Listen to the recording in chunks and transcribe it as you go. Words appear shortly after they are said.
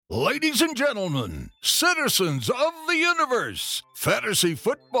Ladies and gentlemen, citizens of the universe, fantasy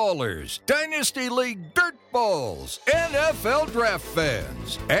footballers, Dynasty League dirtballs, NFL draft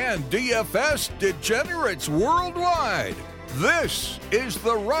fans, and DFS degenerates worldwide, this is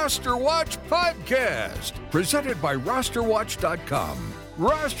the Roster Watch Podcast, presented by RosterWatch.com.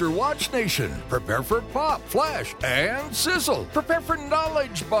 Roster Watch Nation, prepare for pop, flash, and sizzle. Prepare for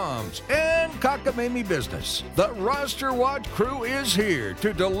knowledge bombs and cockamamie business. The Roster Watch crew is here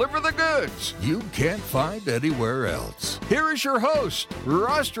to deliver the goods you can't find anywhere else. Here is your host,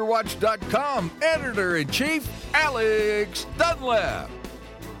 RosterWatch.com Editor-in-Chief, Alex Dunlap.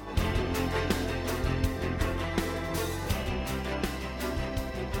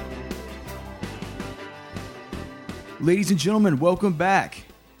 Ladies and gentlemen, welcome back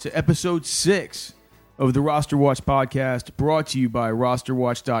to episode 6 of the Roster Watch Podcast, brought to you by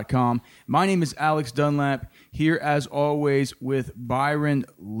RosterWatch.com. My name is Alex Dunlap, here as always with Byron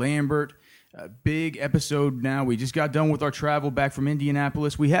Lambert. A big episode now. We just got done with our travel back from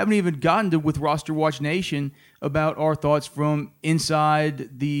Indianapolis. We haven't even gotten to with Roster Watch Nation about our thoughts from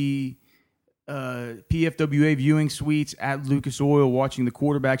inside the PFWA viewing suites at Lucas Oil, watching the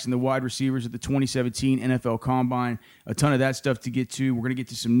quarterbacks and the wide receivers at the 2017 NFL Combine. A ton of that stuff to get to. We're going to get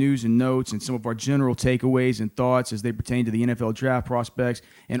to some news and notes and some of our general takeaways and thoughts as they pertain to the NFL draft prospects,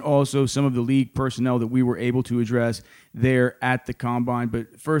 and also some of the league personnel that we were able to address there at the Combine.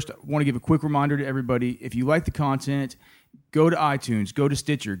 But first, I want to give a quick reminder to everybody, if you like the content, go to iTunes, go to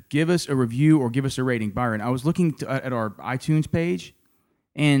Stitcher, give us a review or give us a rating. Byron, I was looking at our iTunes page,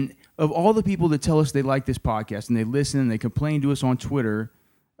 and of all the people that tell us they like this podcast and they listen and they complain to us on Twitter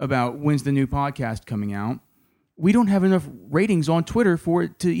about when's the new podcast coming out, we don't have enough ratings on Twitter for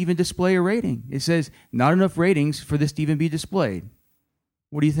it to even display a rating. It says not enough ratings for this to even be displayed.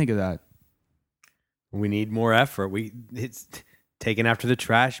 What do you think of that? We need more effort. It's taking after the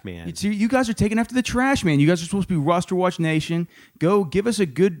trash man. You guys are taking after the trash man. You guys are supposed to be Roster Watch Nation. Go give us a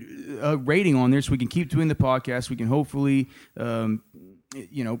good rating on there so we can keep doing the podcast. We can hopefully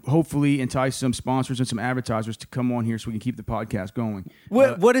entice some sponsors and some advertisers to come on here so we can keep the podcast going.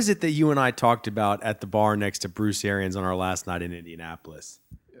 What is it that you and I talked about at the bar next to Bruce Arians on our last night in Indianapolis?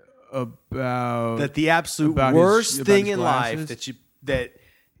 That the absolute worst thing in life that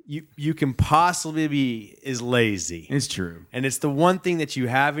you can possibly be is lazy. It's true. And it's the one thing that you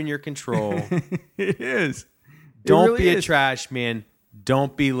have in your control. It is. Don't be a trash man.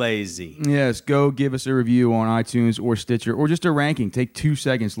 Don't be lazy. Yes, go give us a review on iTunes or Stitcher or just a ranking. Take 2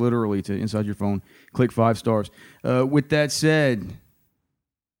 seconds, literally, to inside your phone. Click 5 stars. With that said,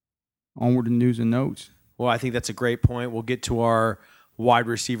 onward to news and notes. Well, I think that's a great point. We'll get to our wide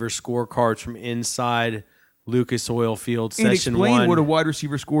receiver scorecards from inside Lucas Oil Field, and Session 1. Explain what a wide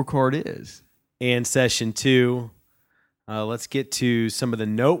receiver scorecard is. And Session 2. Let's get to some of the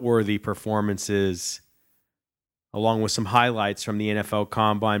noteworthy performances along with some highlights from the NFL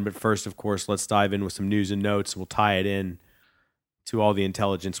Combine. But first, of course, let's dive in with some news and notes. We'll tie it in to all the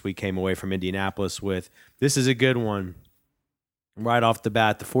intelligence we came away from Indianapolis with. This is a good one. Right off the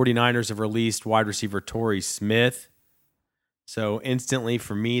bat, the 49ers have released wide receiver Torrey Smith. So instantly,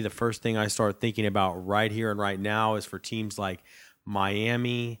 for me, the first thing I start thinking about right here and right now is for teams like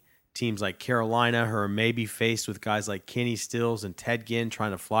Miami, teams like Carolina, who are maybe faced with guys like Kenny Stills and Ted Ginn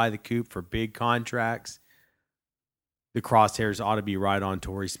trying to fly the coop for big contracts. The crosshairs ought to be right on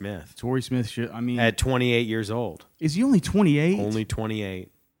Torrey Smith. Torrey Smith should, at 28 years old. Is he only 28? Only 28.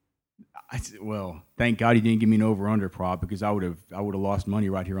 Well, thank God he didn't give me an over-under prop, because I would have lost money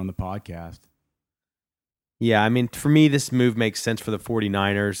right here on the podcast. Yeah, for me, this move makes sense for the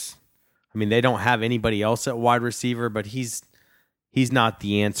 49ers. They don't have anybody else at wide receiver, but he's not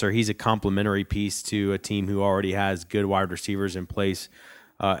the answer. He's a complementary piece to a team who already has good wide receivers in place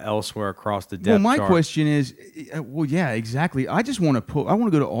elsewhere across the depth chart. Well, my question is, yeah, exactly. I want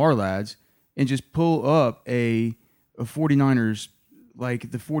to go to our lads and just pull up a 49ers,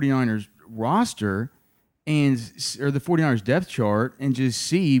 like the 49ers roster or the 49ers depth chart, and just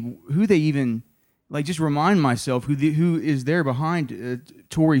see who they even, just remind myself who is there behind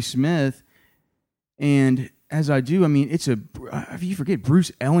Torrey Smith. And as I do, you forget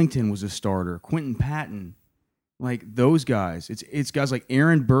Bruce Ellington was a starter, Quentin Patton. Those guys. It's guys like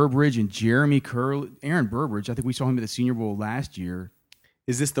Aaron Burbridge and Jeremy Curley. Aaron Burbridge, I think we saw him at the Senior Bowl last year.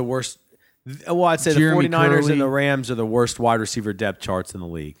 Is this the worst? Well, I'd say Jeremy the 49ers Curley, and the Rams are the worst wide receiver depth charts in the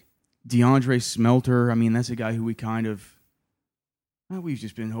league. DeAndre Smelter, that's a guy who we've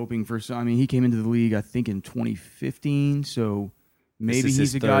just been hoping for. He came into the league, I think, in 2015, so maybe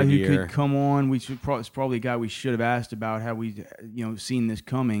he's a guy who could come on. It's probably a guy we should have asked about, had we seen this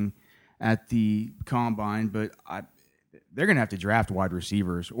coming at the Combine, but they're going to have to draft wide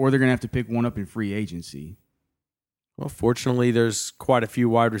receivers, or they're going to have to pick one up in free agency. Well, fortunately, there's quite a few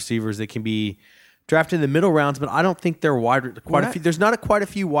wide receivers that can be drafted in the middle rounds, but I don't think they're quite a few. There's not quite a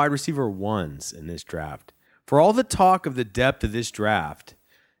few wide receiver ones in this draft. For all the talk of the depth of this draft,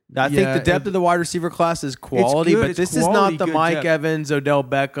 I think the depth of the wide receiver class is quality, but this is not the Mike Evans, Odell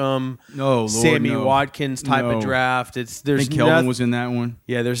Beckham, Sammy Watkins type of draft. I think Kelvin was in that one.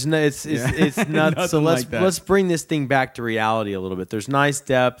 Yeah, there's no, it's not. So let's bring this thing back to reality a little bit. There's nice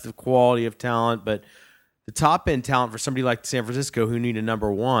depth, of quality of talent, but the top end talent for somebody like San Francisco who need a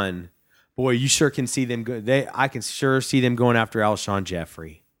number one, boy, you sure can see them go. I can sure see them going after Alshon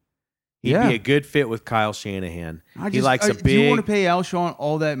Jeffrey. He'd be a good fit with Kyle Shanahan. Do you want to pay Alshon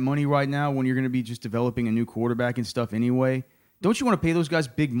all that money right now when you're going to be just developing a new quarterback and stuff anyway? Don't you want to pay those guys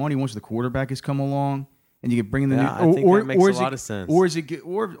big money once the quarterback has come along and you can bring in the new? I think that makes a lot of sense. Or is it good,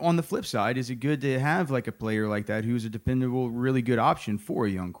 or on the flip side, is it good to have like a player like that who's a dependable, really good option for a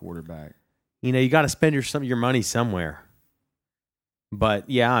young quarterback? You got to spend your money somewhere. But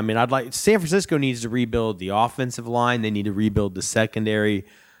yeah, I mean, San Francisco needs to rebuild the offensive line. They need to rebuild the secondary.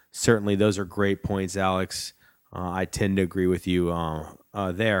 Certainly, those are great points, Alex. I tend to agree with you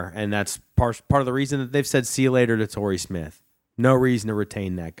there, and that's part of the reason that they've said see you later to Torrey Smith. No reason to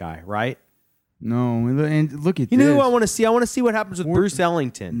retain that guy, right? No, and look at this. You know who I want to see? I want to see what happens with Bruce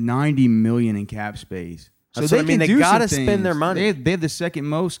Ellington. $90 million in cap space. So they got to spend their money. They have the second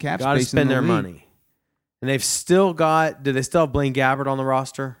most cap space. Got to spend their money, and they've still got. Do they still have Blaine Gabbert on the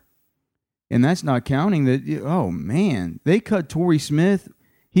roster? And that's not counting that. Oh man, they cut Torrey Smith.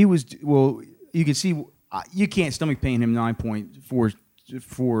 He was, well, you can see, you can't stomach paying him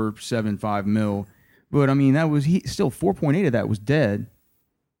 $9.475 million. But, I mean, still 4.8 of that was dead.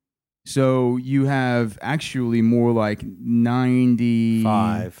 So you have actually more like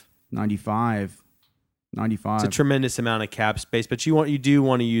 95. It's a tremendous amount of cap space, but you do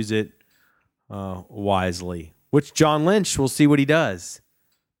want to use it wisely, which John Lynch, we'll see what he does.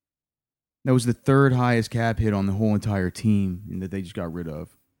 That was the third highest cap hit on the whole entire team and that they just got rid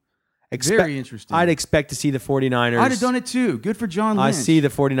of. Very interesting. I'd expect to see the 49ers. I'd have done it too. Good for John Lynch. I see the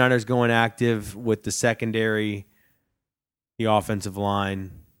 49ers going active with the secondary, the offensive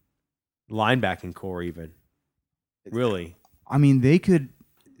line, linebacking core even. Really. I mean, they could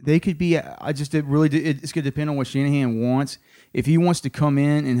be. It's going to depend on what Shanahan wants. If he wants to come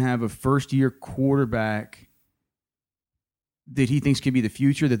in and have a first-year quarterback that he thinks could be the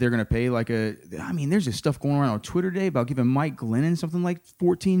future, that they're going to pay there's just stuff going around on Twitter today about giving Mike Glennon something like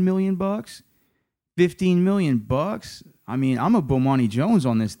 $14 million, $15 million. I mean, I'm a Bomani Jones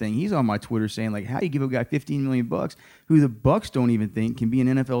on this thing. He's on my Twitter saying, like, how do you give a guy $15 million who the Bucs don't even think can be an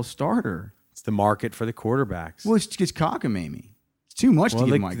NFL starter? It's the market for the quarterbacks. Well, it's just cockamamie. It's too much to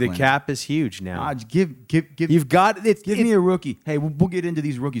give Mike Glennon. The cap is huge now. Give me a rookie. Hey, we'll get into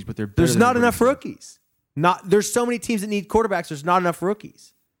these rookies, but there's not enough rookies. There's so many teams that need quarterbacks. There's not enough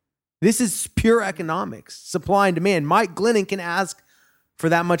rookies. This is pure economics, supply and demand. Mike Glennon can ask for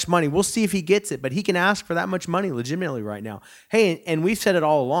that much money. We'll see if he gets it, but he can ask for that much money legitimately right now. Hey, and we've said it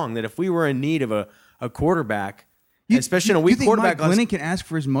all along that if we were in need of a quarterback, especially in a weak quarterback, Mike Glennon can ask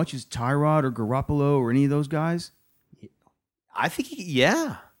for as much as Tyrod or Garoppolo or any of those guys. I think he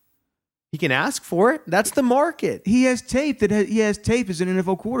can ask for it. That's the market. He has tape as an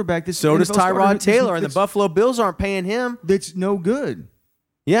NFL quarterback. So does Tyrod Taylor, and the Buffalo Bills aren't paying him. That's no good.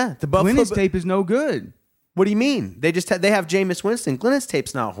 Yeah, the Buffalo Glennon's tape is no good. What do you mean? They have Jameis Winston. Glennon's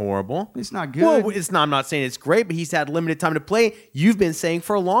tape's not horrible. It's not good. Well, it's not. I'm not saying it's great, but he's had limited time to play. You've been saying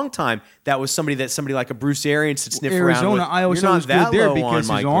for a long time that was somebody like a Bruce Arians to sniff around with. I always thought was good there because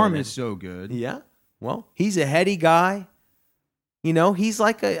his arm is so good. Yeah. Well, he's a heady guy. He's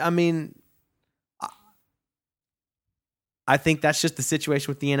like I think that's just the situation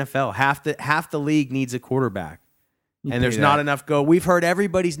with the NFL. Half the league needs a quarterback. And there's not enough go. We've heard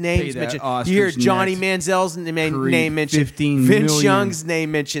everybody's names mentioned. You hear Johnny Manziel's name mentioned. Vince Young's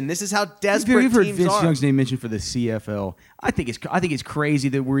name mentioned. This is how desperate You've heard teams Vince are. Young's name mentioned for the CFL. I think it's crazy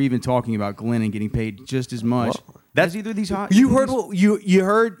that we're even talking about Glennon getting paid just as much. That's either these hot. You heard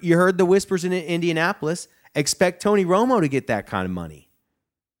the whispers in Indianapolis. Expect Tony Romo to get that kind of money.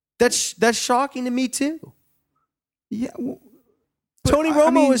 That's shocking to me too. Yeah, Tony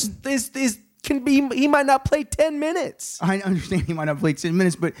Romo he might not play 10 minutes. I understand he might not play 10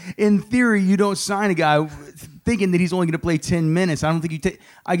 minutes, but in theory, you don't sign a guy thinking that he's only going to play 10 minutes. I don't think you take.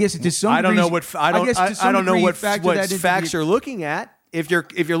 I guess to some. I don't know what facts you're looking at. If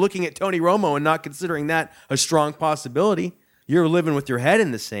you're looking at Tony Romo and not considering that a strong possibility, you're living with your head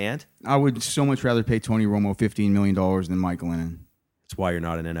in the sand. I would so much rather pay Tony Romo $15 million than Mike Glennon. That's why you're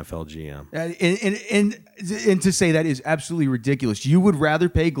not an NFL GM. And to say that is absolutely ridiculous. You would rather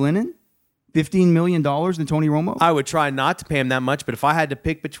pay Glennon $15 million than Tony Romo? I would try not to pay him that much, but if I had to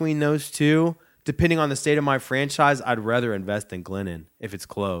pick between those two, depending on the state of my franchise, I'd rather invest in Glennon if it's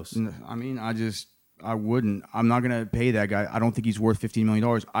close. I mean, I wouldn't. I'm not going to pay that guy. I don't think he's worth $15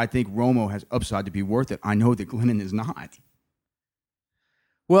 million. I think Romo has upside to be worth it. I know that Glennon is not.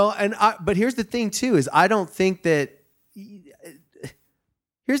 Well, but here's the thing, too, is I don't think that...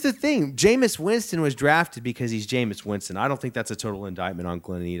 Here's the thing. Jameis Winston was drafted because he's Jameis Winston. I don't think that's a total indictment on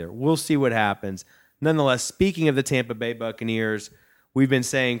Glennon either. We'll see what happens. Nonetheless, speaking of the Tampa Bay Buccaneers, we've been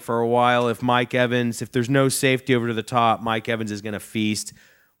saying for a while if there's no safety over to the top, Mike Evans is going to feast.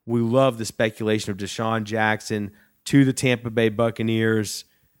 We love the speculation of Deshaun Jackson to the Tampa Bay Buccaneers.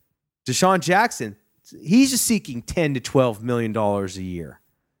 Deshaun Jackson, he's just seeking $10 to $12 million a year.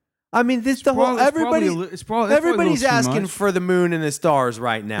 I mean, everybody's asking for the moon and the stars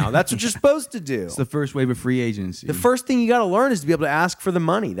right now. That's what you're supposed to do. It's the first wave of free agency. The first thing you got to learn is to be able to ask for the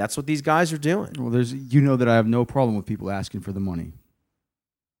money. That's what these guys are doing. Well, that I have no problem with people asking for the money.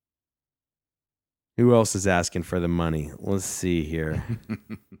 Who else is asking for the money? Let's see here.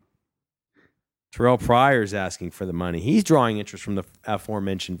 Terrell Pryor's asking for the money. He's drawing interest from the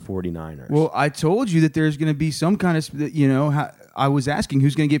aforementioned 49ers. Well, I told you that there's going to be some kind of, I was asking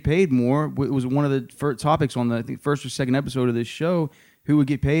who's going to get paid more. It was one of the first topics on the, I think, first or second episode of this show. Who would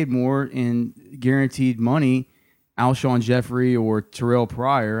get paid more in guaranteed money, Alshon Jeffrey or Terrell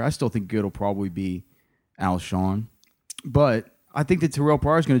Pryor? I still think it'll probably be Alshon. But I think that Terrell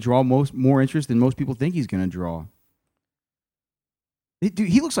Pryor is going to draw more interest than most people think he's going to draw. Dude,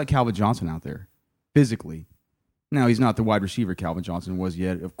 he looks like Calvin Johnson out there. Physically. Now, he's not the wide receiver Calvin Johnson was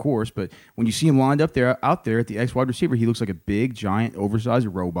yet, of course, but when you see him lined up there out there at the X wide receiver, he looks like a big, giant, oversized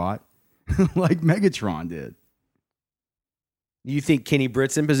robot like Megatron did. You think Kenny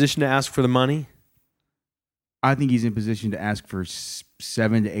Britt's in position to ask for the money? I think he's in position to ask for $7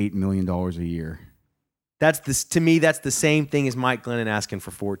 to $8 million a year. To me, that's the same thing as Mike Glennon asking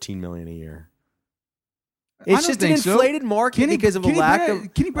for $14 million a year. It's just an inflated market because of a lack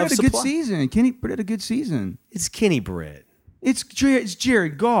of Kenny Britt had a good season. Kenny Britt had a good season. It's Kenny Britt. It's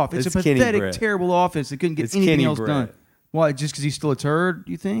Jared Goff. It's a pathetic, terrible offense that couldn't get anything else done. Why? Just because he's still a turd,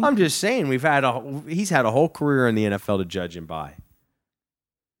 you think? I'm just saying he's had a whole career in the NFL to judge him by.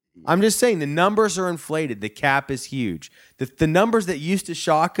 I'm just saying the numbers are inflated. The cap is huge. The numbers that used to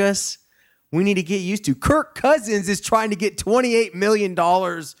shock us, we need to get used to. Kirk Cousins is trying to get $28 million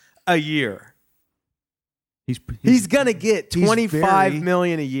a year. He's going to get $25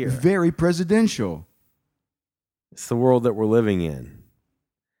 million a year. Very presidential. It's the world that we're living in.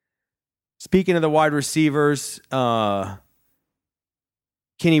 Speaking of the wide receivers, Kenny,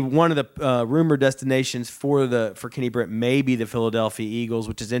 one of the rumor destinations for Kenny Britt may be the Philadelphia Eagles,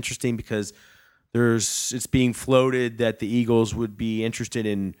 which is interesting because it's being floated that the Eagles would be interested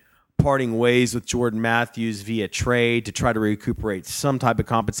in parting ways with Jordan Matthews via trade to try to recuperate some type of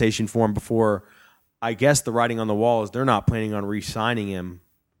compensation for him before. I guess the writing on the wall is they're not planning on re-signing him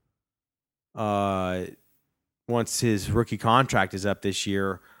once his rookie contract is up this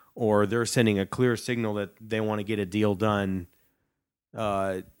year, or they're sending a clear signal that they want to get a deal done,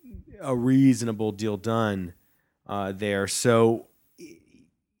 a reasonable deal done there. So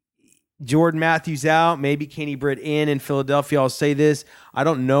Jordan Matthews out, maybe Kenny Britt in Philadelphia. I'll say this. I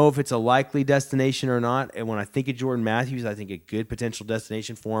don't know if it's a likely destination or not. And when I think of Jordan Matthews, I think a good potential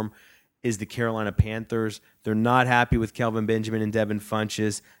destination for him is the Carolina Panthers. They're not happy with Kelvin Benjamin and Devin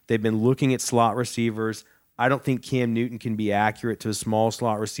Funchess. They've been looking at slot receivers. I don't think Cam Newton can be accurate to a small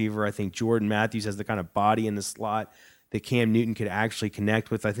slot receiver. I think Jordan Matthews has the kind of body in the slot that Cam Newton could actually connect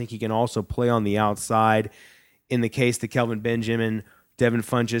with. I think he can also play on the outside in the case that Kelvin Benjamin, Devin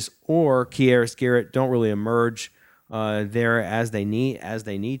Funchess, or Kearis Garrett don't really emerge there as they need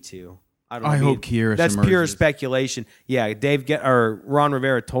to. I hope Kearis That's emerges. Pure speculation. Yeah, Ron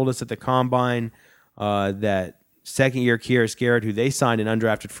Rivera told us at the Combine that second-year Kearis Garrett, who they signed in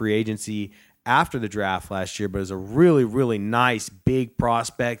undrafted free agency after the draft last year, but is a really, really nice, big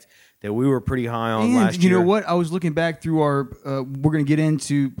prospect that we were pretty high on last year. You know what? I was looking back through our we're going to get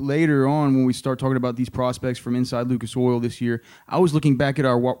into later on when we start talking about these prospects from inside Lucas Oil this year. I was looking back at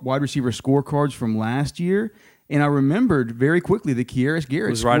our wide receiver scorecards from last year, and I remembered very quickly that Kearis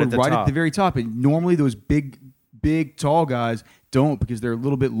Garrett was right at the very top. And normally those big, tall guys don't because they're a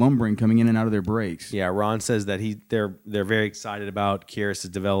little bit lumbering coming in and out of their breaks. Yeah, Ron says that they're very excited about Kearis'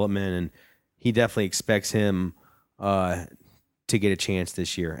 development, and he definitely expects him to get a chance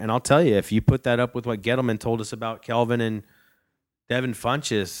this year. And I'll tell you, if you put that up with what Gettleman told us about Kelvin and Devin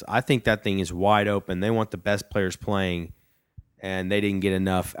Funchess, I think that thing is wide open. They want the best players playing and they didn't get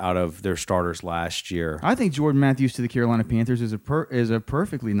enough out of their starters last year. I think Jordan Matthews to the Carolina Panthers is a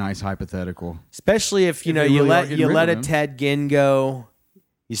perfectly nice hypothetical. Especially if you really let a Ted Ginn go,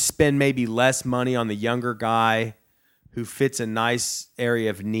 you spend maybe less money on the younger guy who fits a nice area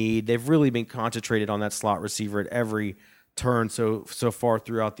of need. They've really been concentrated on that slot receiver at every turn so far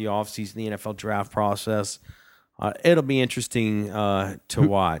throughout the offseason, the NFL draft process. It'll be interesting to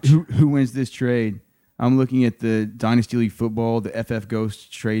watch. Who wins this trade? I'm looking at the Dynasty League Football, the FF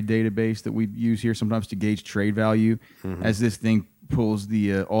Ghost trade database that we use here sometimes to gauge trade value, as this thing pulls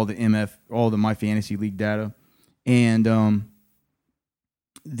the all the My Fantasy League data, and who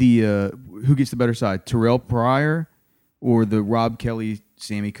gets the better side, Terrell Pryor or the Rob Kelly,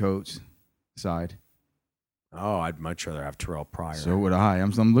 Sammy Coates side? Oh, I'd much rather have Terrell Pryor. So would I.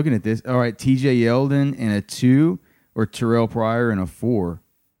 I'm looking at this. All right, T.J. Yeldon in a 2 or Terrell Pryor in a 4.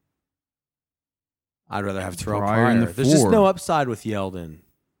 I'd rather have Terrell Pryor Pryor. in the There's just 4. no upside with Yeldon.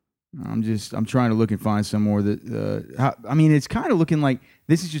 I'm trying to look and find some more that. I mean, it's kind of looking like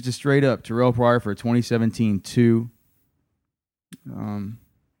this is just a straight up Terrell Pryor for a 2017 2.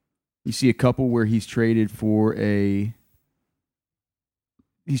 You see a couple where he's traded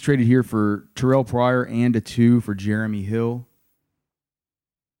here for Terrell Pryor and a 2 for Jeremy Hill.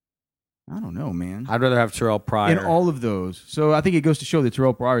 I don't know, man. I'd rather have Terrell Pryor. In all of those. So I think it goes to show that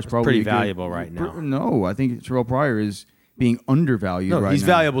Terrell Pryor is probably pretty valuable right now. No, I think Terrell Pryor is being undervalued right now. He's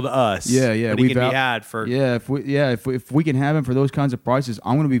valuable to us. Yeah. But he can be had for... Yeah, if we can have him for those kinds of prices,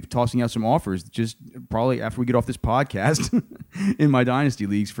 I'm going to be tossing out some offers just probably after we get off this podcast in my Dynasty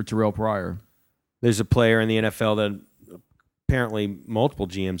leagues for Terrell Pryor. There's a player in the NFL that apparently multiple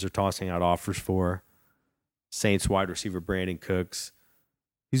GMs are tossing out offers for. Saints wide receiver Brandon Cooks,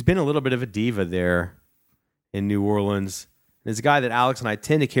 who's been a little bit of a diva there in New Orleans. There's a guy that Alex and I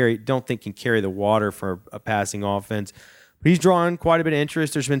don't think can carry the water for a passing offense. But he's drawn quite a bit of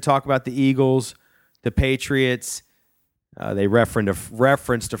interest. There's been talk about the Eagles, the Patriots. They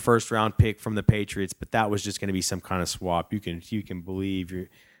referenced a first-round pick from the Patriots, but that was just going to be some kind of swap. You can believe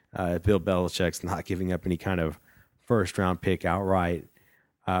Bill Belichick's not giving up any kind of first-round pick outright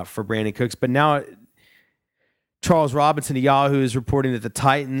for Brandon Cooks. But now Charles Robinson of Yahoo is reporting that the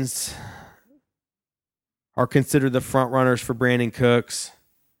Titans are considered the front runners for Brandon Cooks.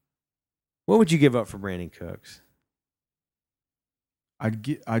 What would you give up for Brandon Cooks?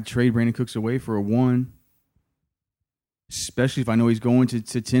 I'd trade Brandon Cooks away for a 1, especially if I know he's going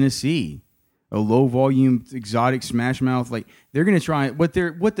to Tennessee, a low volume exotic smash mouth. Like they're going to try what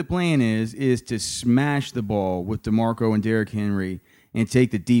the plan is to smash the ball with DeMarco and Derrick Henry and take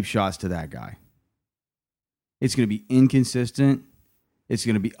the deep shots to that guy. It's going to be inconsistent. It's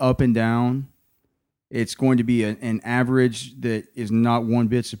going to be up and down. It's going to be an average that is not one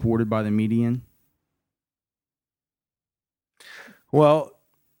bit supported by the median. Well,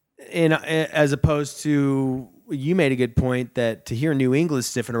 as opposed to, you made a good point that to hear New England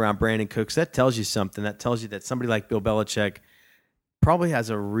sniffing around Brandon Cooks, that tells you something. That tells you that somebody like Bill Belichick probably has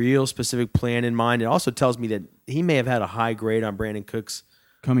a real specific plan in mind. It also tells me that he may have had a high grade on Brandon Cooks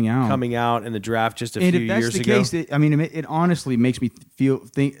coming out in the draft just a few years ago. And if that's the case, it honestly makes me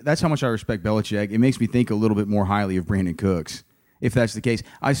think that's how much I respect Belichick. It makes me think a little bit more highly of Brandon Cooks. If that's the case,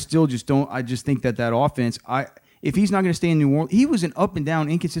 I still just don't. I just think that offense. If he's not going to stay in New Orleans, he was an up and down,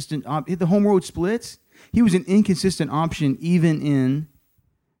 inconsistent. The home road splits. He was an inconsistent option even in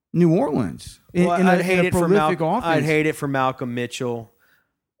New Orleans. I'd hate it for Malcolm Mitchell.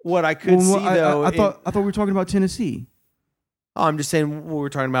 What I could see though, I thought we were talking about Tennessee. Oh, I'm just saying we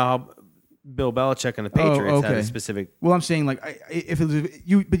were talking about how Bill Belichick and the Patriots had a specific. Well, I'm saying but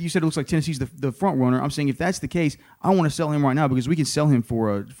you said it looks like Tennessee's the front runner. I'm saying if that's the case, I want to sell him right now because we can sell him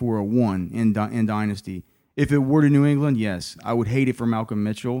for a 1 in Dynasty. If it were to New England, yes, I would hate it for Malcolm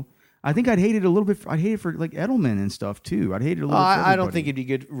Mitchell. I think I'd hate it a little bit. I'd hate it for like Edelman and stuff too. I'd hate it a little. I don't think it'd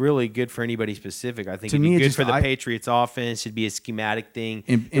be really good for anybody specific. I think it'd be good for the Patriots offense. It'd be a schematic thing.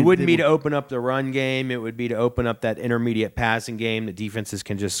 It wouldn't be to open up the run game. It would be to open up that intermediate passing game that defenses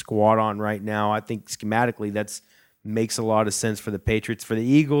can just squat on right now. I think schematically that makes a lot of sense for the Patriots. For the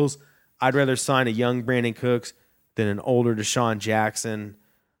Eagles, I'd rather sign a young Brandon Cooks than an older Deshaun Jackson.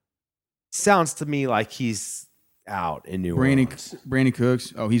 Sounds to me like he's out in New Orleans. Brandon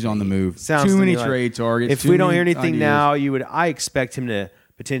Cooks, he's on the move. Sounds too many like trade targets. If we don't hear anything now, I expect him to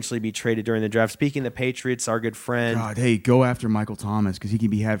potentially be traded during the draft. Speaking of the Patriots, our good friend. God, hey, go after Michael Thomas because he can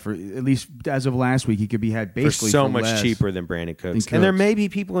be had for, at least as of last week, he could be had basically for so much cheaper than Brandon Cooks. And there may be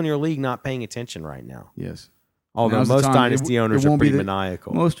people in your league not paying attention right now. Yes. Although most dynasty owners are pretty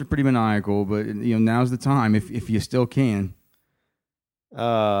maniacal. Most are pretty maniacal, but now's the time if you still can.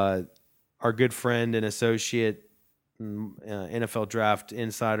 Our good friend and associate NFL Draft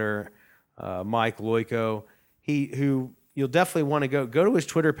Insider, Mike Loico. Who you'll definitely want to go to his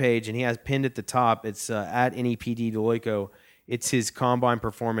Twitter page, and he has pinned at the top. It's at NEPD Loico. It's his combine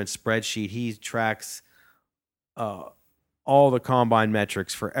performance spreadsheet. He tracks all the combine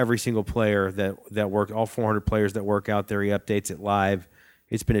metrics for every single player that work, all 400 players that work out there. He updates it live.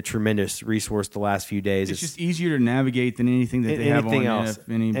 It's been a tremendous resource the last few days. It's just easier to navigate than anything that they have on else.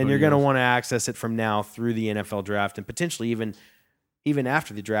 And you're going to want to access it from now through the NFL draft, and potentially even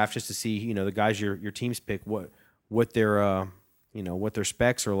after the draft, just to see the guys your teams pick what their what their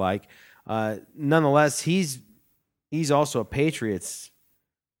specs are like. Nonetheless, he's also a Patriots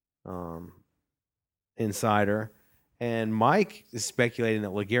insider, and Mike is speculating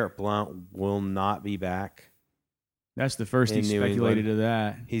that LeGarrette Blount will not be back. That's the first he speculated of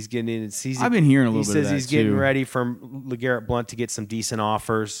that. He's getting. I've been hearing a little bit of that. He says he's getting ready for LeGarrette Blount to get some decent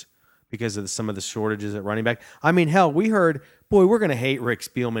offers because of some of the shortages at running back. I mean, hell, we heard, boy, we're going to hate Rick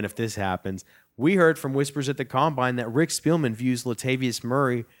Spielman if this happens. We heard from whispers at the Combine that Rick Spielman views Latavius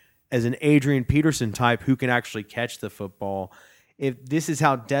Murray as an Adrian Peterson type who can actually catch the football. If this is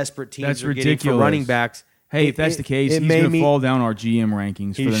how desperate teams are getting for running backs. Hey, if that's the case, he's going to fall down our GM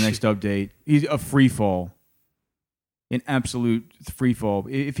rankings for the next update. He's a free fall. An absolute free fall.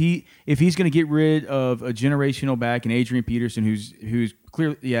 If he's going to get rid of a generational back and Adrian Peterson, who's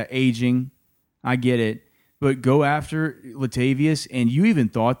clearly aging, I get it, but go after Latavius, and you even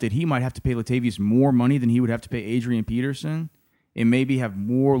thought that he might have to pay Latavius more money than he would have to pay Adrian Peterson, and maybe have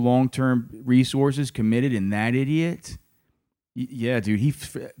more long-term resources committed in that idiot. Yeah, dude,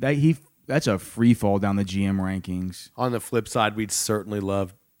 that's a free fall down the GM rankings. On the flip side, we'd certainly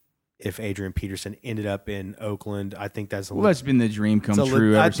love if Adrian Peterson ended up in Oakland. I think that's that's been the dream come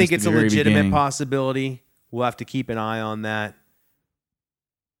true. I think it's a legitimate possibility. We'll have to keep an eye on that.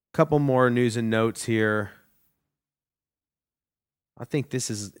 Couple more news and notes here. I think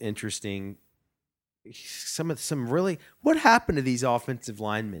this is interesting. What happened to these offensive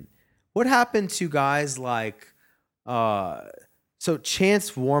linemen? What happened to guys like Chance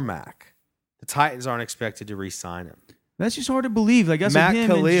Warmack? The Titans aren't expected to re-sign him. That's just hard to believe. Like that's Matt him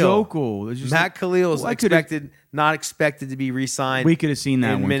Khalil. And Jokel. Matt Khalil is not expected to be re-signed. We could have seen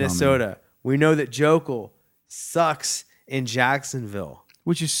that in Minnesota. Coming. We know that Jokel sucks in Jacksonville,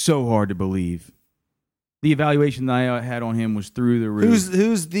 which is so hard to believe. The evaluation that I had on him was through the roof.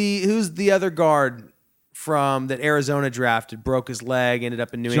 Who's the other guard from that Arizona drafted? Broke his leg, ended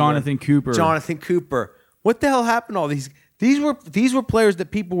up in New Jonathan England. Jonathan Cooper. What the hell happened to all these? These were players that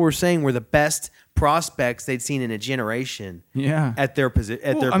people were saying were the best prospects they'd seen in a generation. Yeah, at their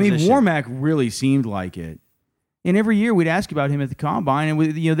position. I mean, Warmack really seemed like it. And every year we'd ask about him at the Combine, and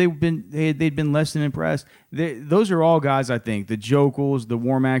they'd been less than impressed. Those are all guys, I think, the Jokels, the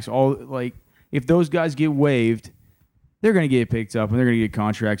Warmacks, all like if those guys get waived, they're going to get picked up and they're going to get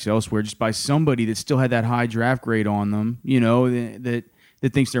contracts elsewhere just by somebody that still had that high draft grade on them.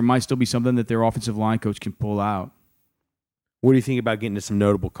 That thinks there might still be something that their offensive line coach can pull out. What do you think about getting to some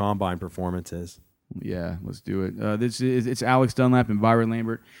notable Combine performances? Yeah, let's do it. It's Alex Dunlap and Byron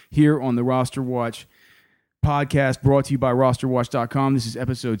Lambert here on the Roster Watch podcast, brought to you by rosterwatch.com. This is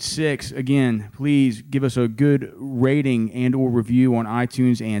episode 6. Again, please give us a good rating and or review on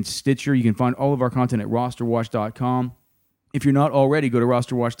iTunes and Stitcher. You can find all of our content at rosterwatch.com. If you're not already, go to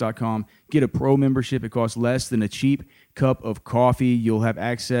rosterwatch.com. Get a pro membership. It costs less than a cheap cup of coffee. You'll have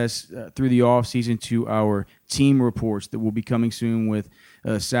access through the off season to our team reports that will be coming soon with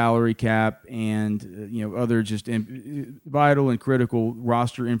salary cap and other just vital and critical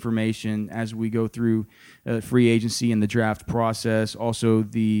roster information as we go through free agency and the draft process. Also,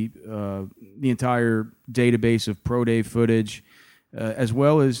 the entire database of pro day footage. As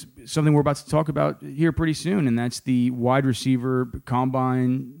well as something we're about to talk about here pretty soon, and that's the wide receiver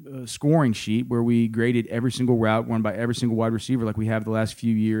combine scoring sheet where we graded every single route run by every single wide receiver like we have the last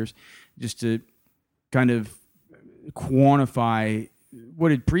few years, just to kind of quantify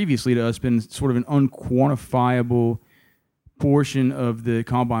what had previously to us been sort of an unquantifiable portion of the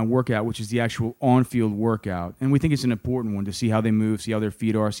combine workout, which is the actual on-field workout. And we think it's an important one to see how they move, see how their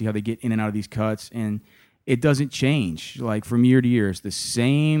feet are, see how they get in and out of these cuts, and it doesn't change like from year to year. It's the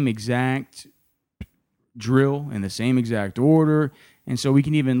same exact drill in the same exact order. And so we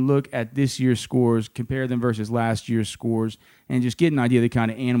can even look at this year's scores, compare them versus last year's scores, and just get an idea of the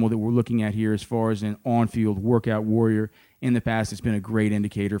kind of animal that we're looking at here as far as an on-field workout warrior. In the past, it's been a great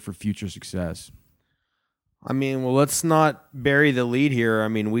indicator for future success. I mean, well, let's not bury the lead here. I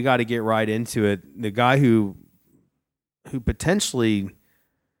mean, we got to get right into it. The guy who potentially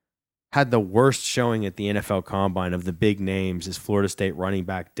had the worst showing at the NFL Combine of the big names is Florida State running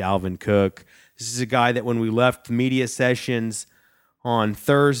back Dalvin Cook. This is a guy that when we left media sessions on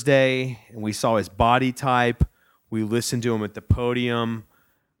Thursday and we saw his body type, we listened to him at the podium.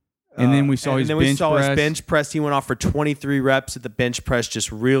 And then we saw his bench press. He went off for 23 reps at the bench press,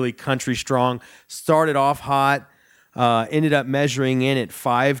 just really country strong. Started off hot, ended up measuring in at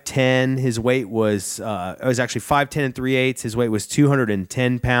 5'10". His weight was it was actually 5'10 3/8. His weight was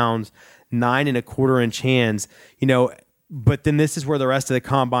 210 pounds, 9 1/4 inch hands. But then this is where the rest of the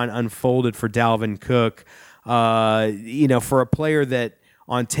combine unfolded for Dalvin Cook. For a player that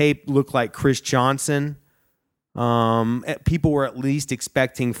on tape looked like Chris Johnson. People were at least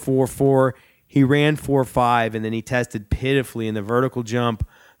expecting 4.4. He ran 4.5, and then he tested pitifully in the vertical jump,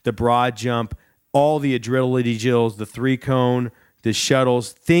 the broad jump, all the agility drills, the 3-cone, the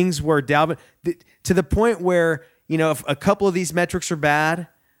shuttles, things where Dalvin, to the point where, if a couple of these metrics are bad,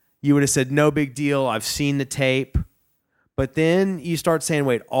 you would have said, no big deal, I've seen the tape. But then you start saying,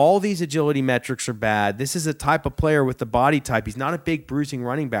 wait, all these agility metrics are bad. This is a type of player with the body type. He's not a big bruising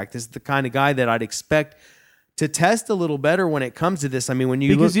running back. This is the kind of guy that I'd expect to test a little better when it comes to this. I mean, when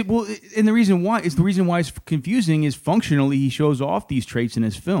you and the reason why it's confusing is functionally he shows off these traits in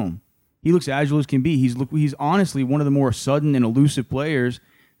his film. He looks agile as can be. He's honestly one of the more sudden and elusive players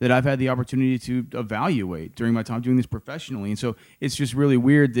that I've had the opportunity to evaluate during my time doing this professionally. And so it's just really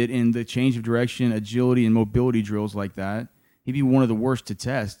weird that in the change of direction, agility, and mobility drills like that, he'd be one of the worst to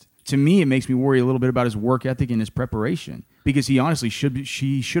test. To me, it makes me worry a little bit about his work ethic and his preparation because he honestly should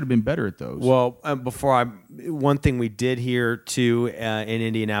have been better at those. Well, one thing we did hear too in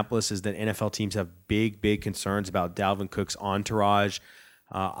Indianapolis is that NFL teams have big concerns about Dalvin Cook's entourage.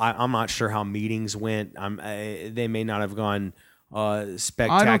 I'm not sure how meetings went. They may not have gone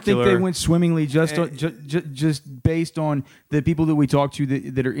spectacular. I don't think they went swimmingly just based on the people that we talked to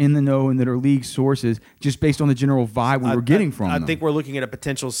that are in the know and that are league sources, just based on the general vibe we were getting from them. I think we're looking at a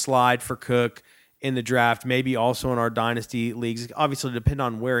potential slide for Cook in the draft, maybe also in our dynasty leagues. Obviously, depend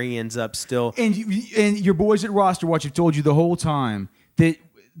on where he ends up still. And your boys at Roster Watch have told you the whole time that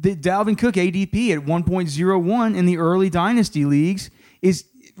Dalvin Cook ADP at 1.01 in the early dynasty leagues is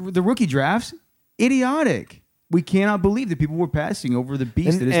the rookie drafts idiotic. We cannot believe that people were passing over the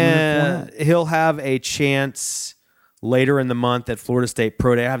beast that is Leonard Fournette. He'll have a chance later in the month at Florida State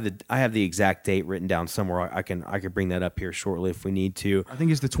Pro Day. I have the exact date written down somewhere. I can bring that up here shortly if we need to. I think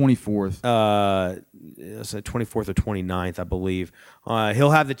it's the 24th. It's the 24th or 29th, I believe.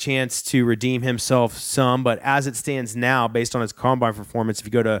 He'll have the chance to redeem himself some, but as it stands now, based on his combine performance, if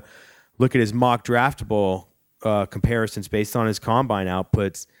you go to look at his mock draftable comparisons based on his combine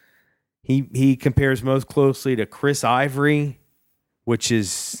outputs, He compares most closely to Chris Ivory, which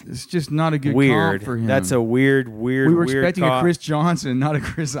is it's just not a good weird comp for him. That's a weird. We were expecting a Chris Johnson, not a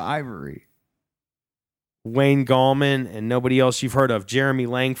Chris Ivory. Wayne Gallman and nobody else you've heard of. Jeremy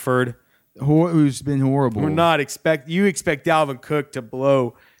Langford, who's been horrible. You expect Dalvin Cook to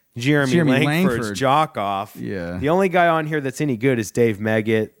blow Jeremy Langford's jock off. Yeah. The only guy on here that's any good is Dave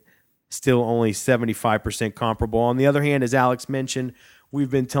Meggett, still only 75% comparable. On the other hand, as Alex mentioned, we've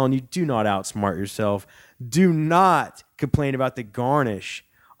been telling you, do not outsmart yourself. Do not complain about the garnish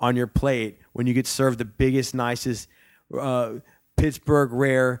on your plate when you get served the biggest, nicest Pittsburgh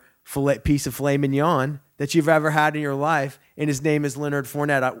rare piece of filet mignon that you've ever had in your life, and his name is Leonard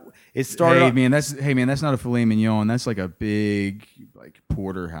Fournette. Hey man, that's not a filet mignon. That's like a big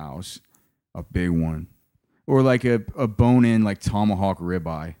porterhouse, a big one, or like a bone-in tomahawk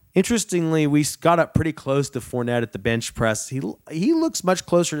ribeye. Interestingly, we got up pretty close to Fournette at the bench press. He looks much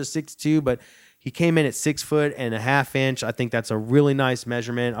closer to 6'2", but he came in at 6'1.5 inches. I think that's a really nice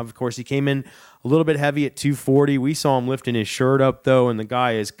measurement. Of course, he came in a little bit heavy at 240. We saw him lifting his shirt up, though, and the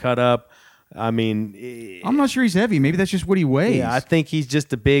guy is cut up. I mean, I'm not sure he's heavy. Maybe that's just what he weighs. Yeah, I think he's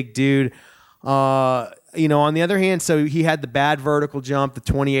just a big dude. On the other hand, so he had the bad vertical jump, the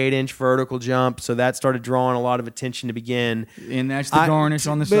 28-inch vertical jump, so that started drawing a lot of attention to begin. And that's the garnish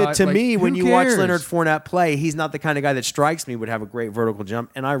on the side. But to me, when you watch Leonard Fournette play, he's not the kind of guy that strikes me would have a great vertical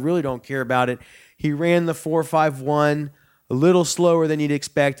jump, and I really don't care about it. He ran the 4.51, a little slower than you'd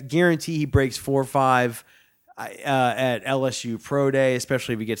expect. Guarantee he breaks 4.5 at LSU Pro Day,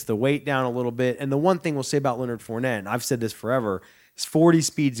 especially if he gets the weight down a little bit. And the one thing we'll say about Leonard Fournette, and I've said this forever, his 40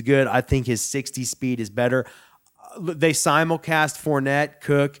 speed's good. I think his 60 speed is better. They simulcast Fournette,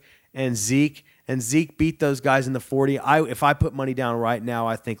 Cook, and Zeke beat those guys in the 40. If I put money down right now,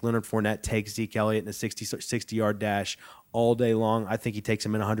 I think Leonard Fournette takes Zeke Elliott in a 60-yard dash all day long. I think he takes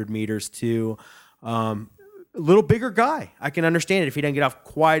him in 100 meters too. A little bigger guy. I can understand it if he doesn't get off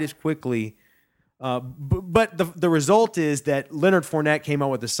quite as quickly. But the result is that Leonard Fournette came out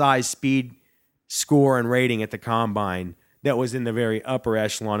with a size, speed, score, and rating at the combine that was in the very upper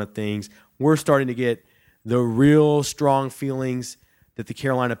echelon of things. We're starting to get the real strong feelings that the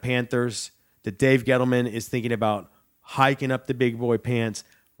Carolina Panthers, that Dave Gettleman is thinking about hiking up the big boy pants,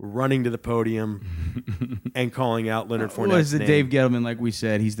 running to the podium, and calling out Leonard Fournette's was the name. Dave Gettleman, like we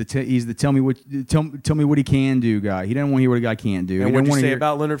said. He's the tell me what he can do guy. He doesn't want to hear what a guy can't do. And what do you say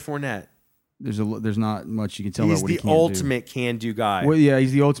about Leonard Fournette? There's not much you can tell He's about what he the can ultimate can-do guy. Well, yeah,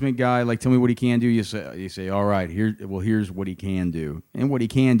 he's the ultimate guy. Like, tell me what he can do. You say, all right, here's what he can do. And what he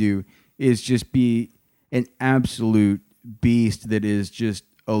can do is just be an absolute beast that is just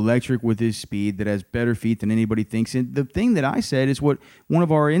electric with his speed, that has better feet than anybody thinks. And the thing that I said is what one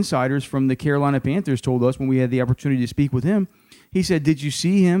of our insiders from the Carolina Panthers told us when we had the opportunity to speak with him. He said, did you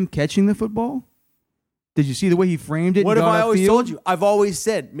see him catching the football? Did you see the way he framed it? What have I always told you? I've always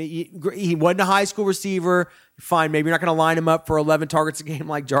said he wasn't a high school receiver. Fine, maybe you're not going to line him up for 11 targets a game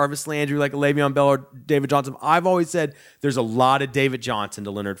like Jarvis Landry, like Le'Veon Bell or David Johnson. I've always said there's a lot of David Johnson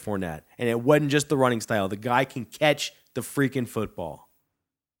to Leonard Fournette, and it wasn't just the running style. The guy can catch the freaking football.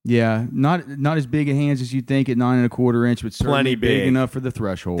 Yeah, not as big a hands as you'd think at 9 1/4 inch, but certainly Plenty big enough for the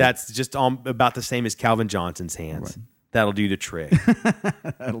threshold. That's just about the same as Calvin Johnson's hands. Right. That'll do the trick.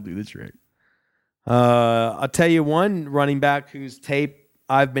 That'll do the trick. I'll tell you one running back whose tape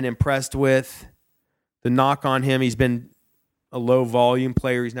I've been impressed with. The knock on him, he's been a low volume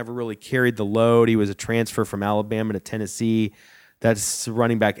player. He's never really carried the load. He was a transfer from Alabama to Tennessee. That's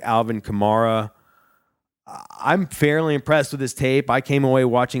running back Alvin Kamara. I'm fairly impressed with his tape. I came away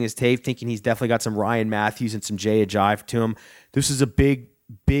watching his tape thinking he's definitely got some Ryan Matthews and some Jay Ajayi to him. This is a big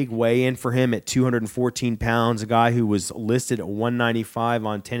weigh-in for him at 214 pounds, a guy who was listed at 195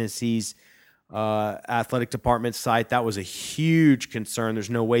 on Tennessee's athletic department site. That was a huge concern. There's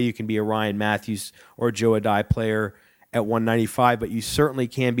no way you can be a Ryan Matthews or Joe Ajayi player at 195, but you certainly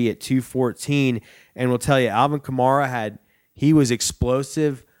can be at 214. And we'll tell you, Alvin Kamara he was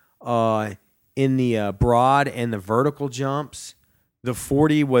explosive in the broad and the vertical jumps. The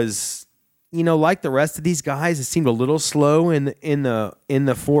 40 was, like the rest of these guys, it seemed a little slow in the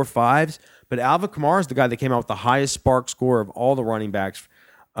 4.5s. But Alvin Kamara is the guy that came out with the highest spark score of all the running backs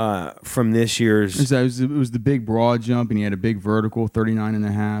from this year's. It was the big broad jump, and he had a big vertical,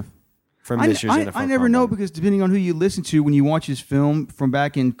 39.5. From this year's NFL I never know, because depending on who you listen to, when you watch his film from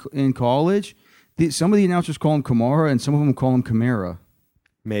back in college, some of the announcers call him Kamara, and some of them call him Kamara.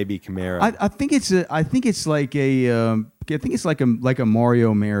 Maybe Kamara. I think it's like a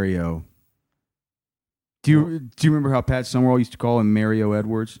Mario. Do you remember how Pat Summerall used to call him Mario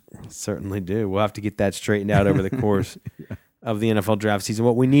Edwards? Certainly do. We'll have to get that straightened out over the course of the NFL draft season.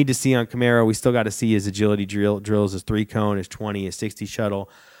 What we need to see on Kamara, we still got to see his agility drills, his 3-cone, his 20, his 60 shuttle.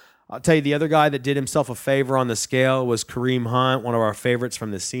 I'll tell you, the other guy that did himself a favor on the scale was Kareem Hunt, one of our favorites from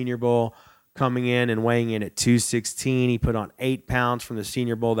the Senior Bowl, coming in and weighing in at 216. He put on 8 pounds from the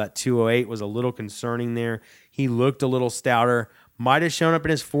Senior Bowl. That 208 was a little concerning there. He looked a little stouter. Might have shown up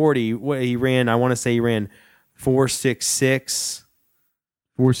in his 40. He ran 4.66.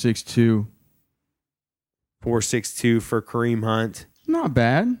 4.62. 4.62 for Kareem Hunt. Not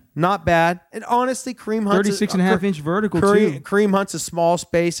bad. Not bad. And honestly, Kareem Hunt's 36.5-inch vertical, too. Kareem Hunt's a small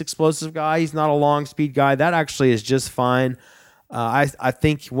space, explosive guy. He's not a long speed guy. That actually is just fine. I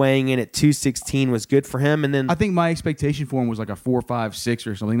think weighing in at 216 was good for him. And then I think my expectation for him was like a 4.56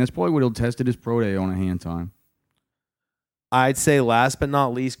 or something. That's probably what he'll tested his pro day on a hand time. I'd say last but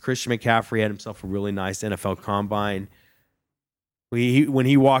not least, Christian McCaffrey had himself a really nice NFL combine. When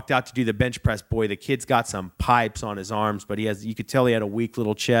he walked out to do the bench press, boy, the kid's got some pipes on his arms, but you could tell he had a weak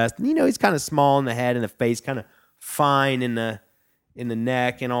little chest. And, he's kind of small in the head and the face, kind of fine in the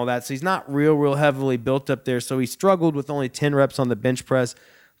neck and all that. So he's not real heavily built up there. So he struggled with only 10 reps on the bench press,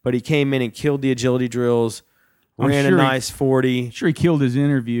 but he came in and killed the agility drills, ran a nice 40. I'm sure he killed his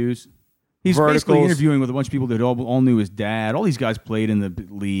interviews. He's basically interviewing with a bunch of people that all knew his dad. All these guys played in the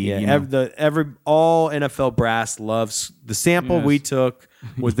league. Yeah, all NFL brass loves the sample. Yes. We took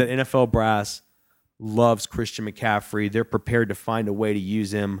was that NFL brass loves Christian McCaffrey. They're prepared to find a way to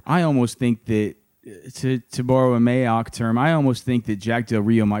use him. I almost think that, to borrow a Mayock term, I almost think that Jack Del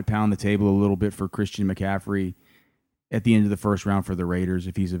Rio might pound the table a little bit for Christian McCaffrey at the end of the first round for the Raiders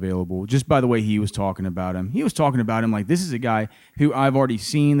if he's available. Just by the way he was talking about him. He was talking about him like, this is a guy who I've already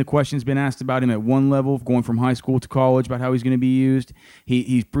seen the questions been asked about him at one level, going from high school to college, about how he's going to be used.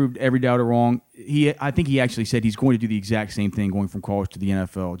 He's proved every doubter wrong. I think he actually said he's going to do the exact same thing going from college to the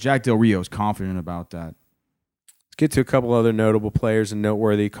NFL. Jack Del Rio is confident about that. Let's get to a couple other notable players and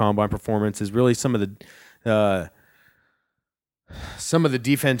noteworthy combine performances. Really some of the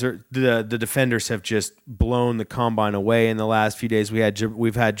defenders have just blown the combine away in the last few days. We've had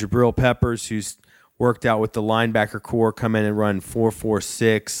Jabril Peppers, who's worked out with the linebacker core, come in and run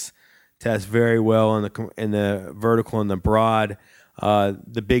 4.46, test very well in the vertical and the broad.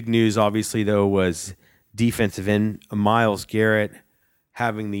 The big news, obviously, though, was defensive end Myles Garrett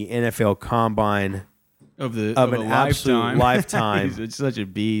having the NFL Combine of an absolute lifetime. He's such a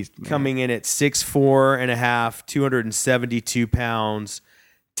beast, man. Coming in at 6'4.5", 272 pounds,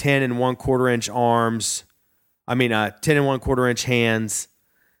 10 1/4 inch arms. 10 1/4 inch hands.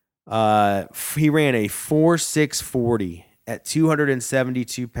 He ran a 4.640 at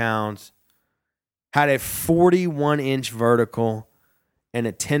 272 pounds. Had a 41-inch vertical and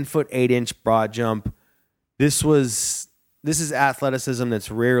a 10'8" broad jump. This is athleticism that's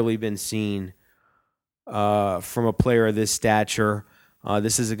rarely been seen from a player of this stature.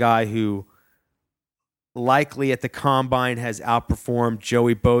 This is a guy who likely at the combine has outperformed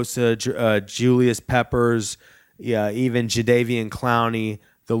Joey Bosa, Julius Peppers, even Jadeveon Clowney.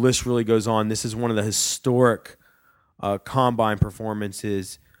 The list really goes on. This is one of the historic combine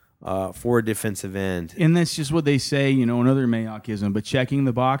performances for a defensive end. And that's just what they say, another Mayockism, but checking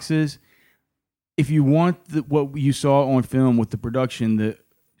the boxes. If you want what you saw on film with the production, the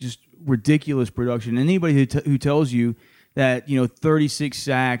just ridiculous production, anybody who tells you that 36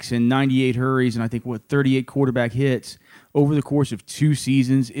 sacks and 98 hurries and I think 38 quarterback hits over the course of 2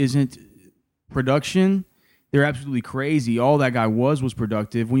 seasons isn't production, they're absolutely crazy. All that guy was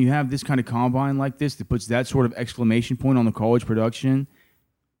productive. When you have this kind of combine like this that puts that sort of exclamation point on the college production,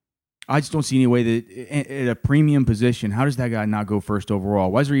 I just don't see any way that at a premium position, how does that guy not go first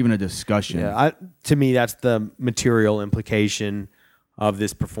overall? Why is there even a discussion? Yeah, to me, that's the material implication of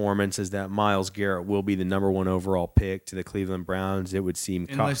this performance is that Myles Garrett will be the number 1 overall pick to the Cleveland Browns. It would seem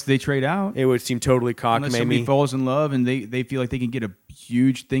unless they trade out. It would seem totally cockamamie. Unless somebody falls in love and they feel like they can get a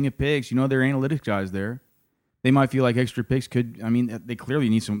huge thing of picks. They're analytics guys there. They might feel like extra picks could. They clearly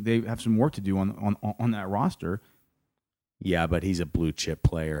need some. They have some work to do on that roster. Yeah, but he's a blue chip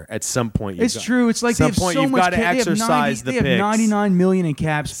player. At some point, true. It's like they have so much. To exercise they have $99 million in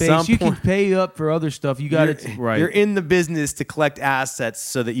cap space. You can pay up for other stuff. You got it right. You're in the business to collect assets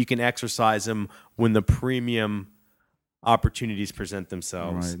so that you can exercise them when the premium opportunities present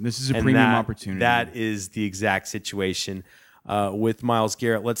themselves. Right. This is a premium opportunity. That is the exact situation with Myles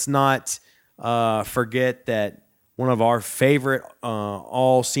Garrett. Let's not forget that one of our favorite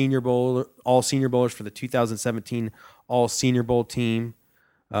all Senior Bowlers for the 2017 All Senior Bowl team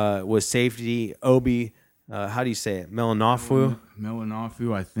was safety Obi. How do you say it? Melanofu.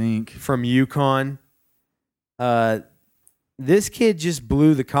 Melanofu, I think, from UConn. This kid just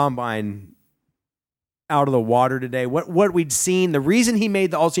blew the combine out of the water today. What we'd seen, the reason he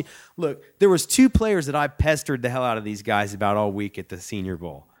made the All Senior. Look, there was 2 players that I pestered the hell out of these guys about all week at the Senior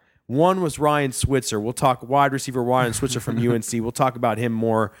Bowl. One was Ryan Switzer. We'll talk wide receiver Ryan Switzer from UNC. We'll talk about him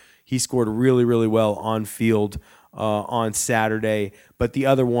more. He scored really, really well on field on Saturday. But the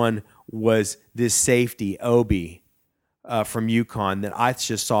other one was this safety, Obi, from UConn, that I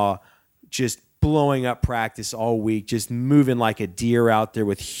just saw just blowing up practice all week, just moving like a deer out there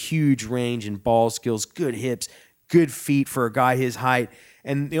with huge range and ball skills, good hips, good feet for a guy his height.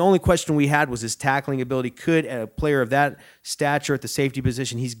 And the only question we had was his tackling ability. Could a player of that stature at the safety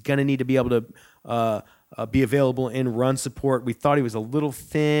position, he's going to need to be able to be available in run support. We thought he was a little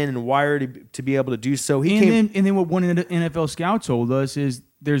thin and wired to be able to do so. And then what one NFL scout told us is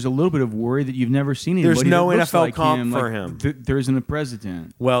there's a little bit of worry that you've never seen anybody. There's no NFL like comp for him. There isn't a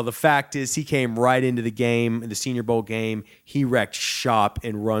president. Well, the fact is he came right into the game, the Senior Bowl game. He wrecked shop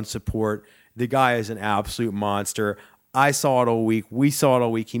in run support. The guy is an absolute monster. I saw it all week. We saw it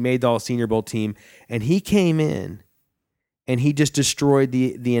all week. He made the All-Senior Bowl team, and he came in, and he just destroyed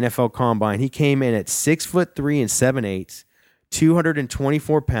the NFL Combine. He came in at 6'3" and 7/8,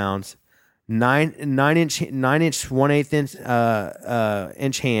 224 pounds, 9 inch 1/8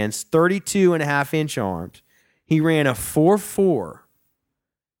 inch hands, 32.5-inch arms. He ran a 4.4.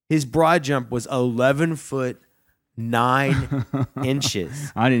 His broad jump was 11 foot 9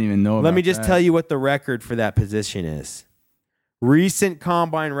 inches. I didn't even know about that. Let me just tell you what the record for that position is. Recent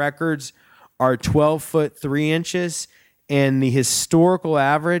combine records are 12 foot 3 inches, and the historical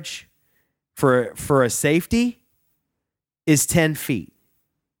average for a safety is 10 feet.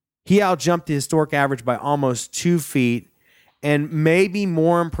 He outjumped the historic average by almost 2 feet, and maybe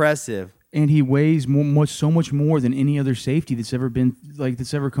more impressive. And he weighs so much more than any other safety that's ever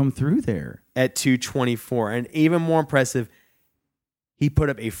come through there. At 224. And even more impressive, he put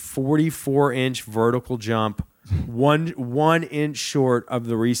up a 44-inch vertical jump, one inch short of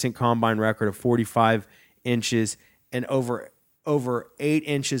the recent combine record of 45 inches, and over 8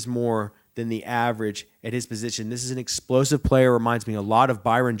 inches more than the average at his position. This is an explosive player. Reminds me a lot of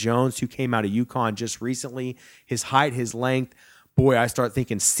Byron Jones, who came out of UConn just recently. His height, his length. Boy, I start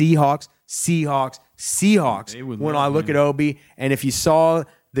thinking Seahawks when I look at Obi. And if you saw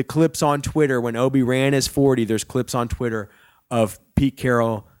the clips on Twitter when Obi ran his 40, there's clips on Twitter of Pete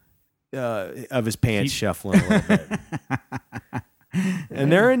Carroll of his pants shuffling a little bit. And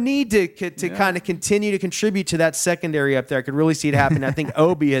they're in need to kind of continue to contribute to that secondary up there. I could really see it happen. I think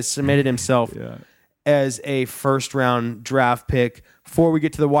Obi has submitted himself as a first-round draft pick. Before we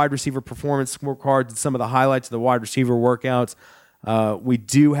get to the wide receiver performance scorecards and some of the highlights of the wide receiver workouts, we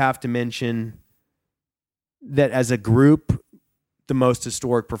do have to mention that as a group, the most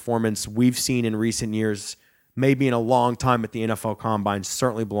historic performance we've seen in recent years, maybe in a long time at the NFL Combine,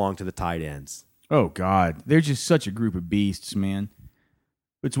 certainly belong to the tight ends. Oh, God. They're just such a group of beasts, man.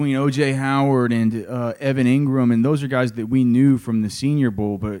 Between O.J. Howard and Evan Ingram, and those are guys that we knew from the Senior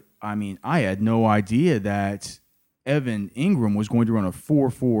Bowl, but, I mean, I had no idea that Evan Ingram was going to run a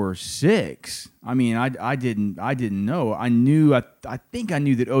 4.46. I mean, I didn't know. I think I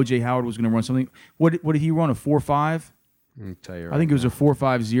knew that O.J. Howard was going to run something. What did he run, a 4.5? I think it was a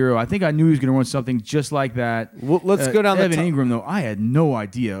 4.50. I think I knew he was going to run something just like that. Well, let's go down Evan Ingram, though. I had no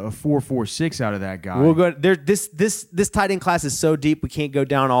idea a 4.46 out of that guy. We'll go there. This tight end class is so deep we can't go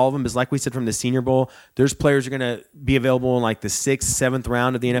down all of them. Because like we said from the Senior Bowl, there's players who are going to be available in like the 6th, 7th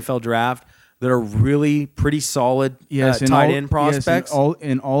round of the NFL draft that are really pretty solid tight end prospects. Yes,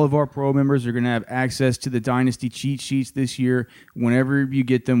 and all of our pro members are going to have access to the Dynasty cheat sheets this year. Whenever you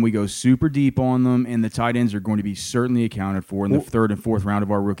get them, we go super deep on them, and the tight ends are going to be certainly accounted for in the 3rd and 4th round of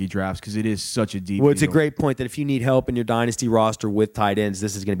our rookie drafts because it is such a deep Well, it's deal. a great point that if you need help in your Dynasty roster with tight ends,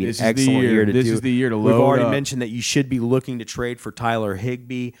 this is going to be an excellent year to do. This is the year to load We've already up. mentioned that you should be looking to trade for Tyler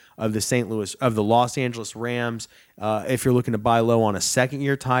Higbee of the Los Angeles Rams. If you're looking to buy low on a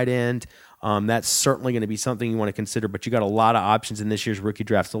second-year tight end, that's certainly going to be something you want to consider, but you got a lot of options in this year's rookie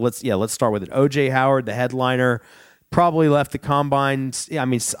draft. So let's start with it. O.J. Howard, the headliner, probably left the combine. I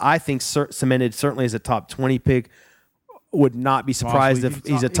mean, I think cemented certainly as a top 20 pick. Would not be surprised if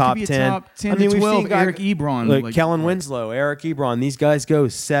he's a top 10. Top 10 to 12, Eric Ebron. Like Kellen Winslow, Eric Ebron. These guys go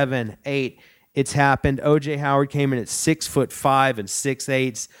 7, 8. It's happened. O.J. Howard came in at 6'5" and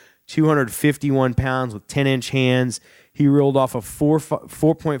 6'8", 251 pounds with 10-inch hands. He reeled off a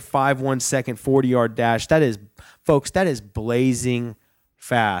 4.51 second 40-yard dash. That is, folks, that is blazing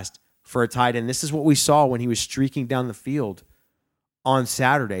fast for a tight end. This is what we saw when he was streaking down the field on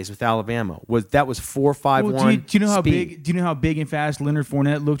Saturdays with Alabama. That was 4.51. Well, do you know how speed. big? Do you know how big and fast Leonard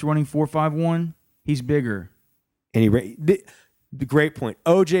Fournette looked running 4.51? He's bigger. And the great point.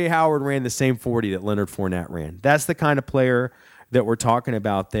 O.J. Howard ran the same 40 that Leonard Fournette ran. That's the kind of player that we're talking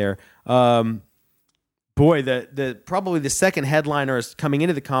about there. Boy, probably the second headliner is coming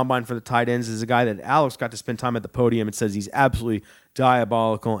into the combine for the tight ends is a guy that Alex got to spend time at the podium and says he's absolutely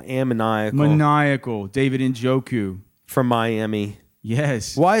diabolical and maniacal. Maniacal. David Njoku. From Miami.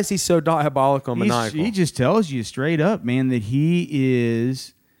 Yes. Why is he so diabolical and maniacal? He just tells you straight up, man, that he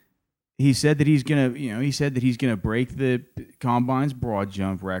said that he's gonna break the combine's broad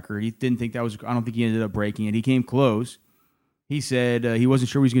jump record. He didn't think I don't think he ended up breaking it. He came close. He said he wasn't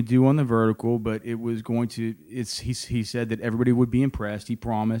sure what he was going to do on the vertical, but it was going to. He said that everybody would be impressed. He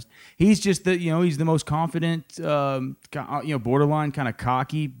promised. He's just he's the most confident, borderline kind of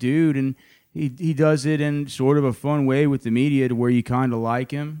cocky dude, and he does it in sort of a fun way with the media to where you kind of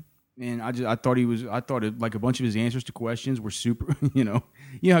like him. And I thought like a bunch of his answers to questions were super. You know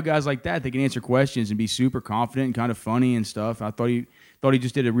how guys like that, they can answer questions and be super confident and kind of funny and stuff. I thought he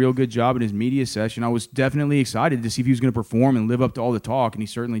just did a real good job in his media session. I was definitely excited to see if he was going to perform and live up to all the talk, and he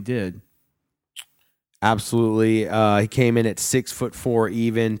certainly did. Absolutely. He came in at 6'4"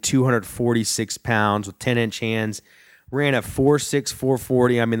 even, 246 pounds with 10-inch hands. Ran a 4.6,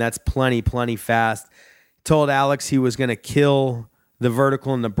 4.40. I mean, that's plenty fast. Told Alex he was going to kill the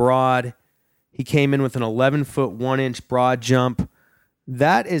vertical and the broad. He came in with an 11-foot, 1-inch broad jump.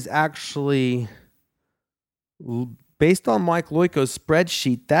 That is actually, based on Mike Loico's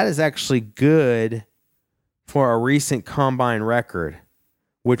spreadsheet, that is actually good for a recent combine record,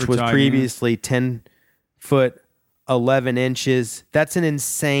 which was previously 10-foot, 11 inches. That's an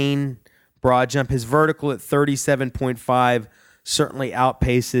insane broad jump. His vertical at 37.5 certainly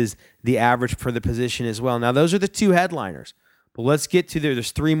outpaces the average for the position as well. Now, those are the two headliners. But let's get to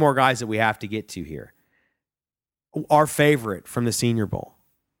there's three more guys that we have to get to here. Our favorite from the Senior Bowl.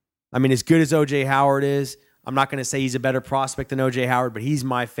 I mean, as good as O.J. Howard is, I'm not going to say he's a better prospect than O.J. Howard, but he's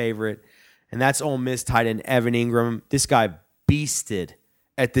my favorite. And that's Ole Miss tight end Evan Ingram. This guy beasted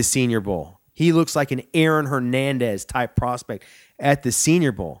at the Senior Bowl. He looks like an Aaron Hernandez type prospect at the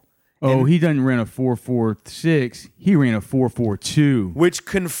Senior Bowl. Oh, he doesn't run a 4.46. He ran a 4.42. which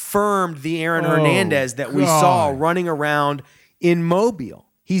confirmed the Aaron Hernandez that we saw running around in Mobile.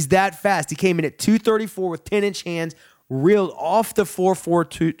 He's that fast. He came in at 234 with 10-inch hands, reeled off the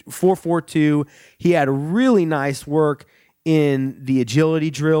 4.42. He had really nice work in the agility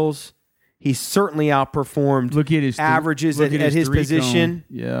drills. He certainly outperformed averages at his position.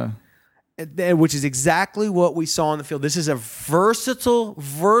 Yeah. Which is exactly what we saw on the field. This is a versatile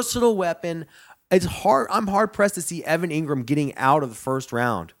weapon. It's hard. I'm hard pressed to see Evan Ingram getting out of the first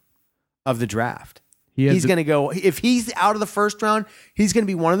round of the draft. He's going to go. If he's out of the first round, he's going to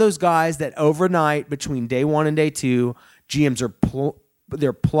be one of those guys that overnight between day 1 and day 2, GMs are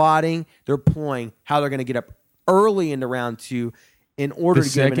they're plotting, they're pulling how they're going to get up early into round 2 in order to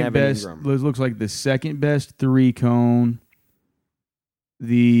give an Evan Ingram. Looks like the second best 3-cone.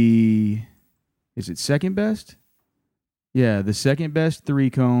 Is it second best? Yeah, the second best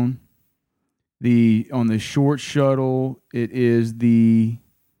 3-cone. On the short shuttle, it is the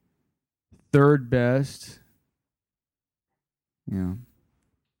third best. Yeah.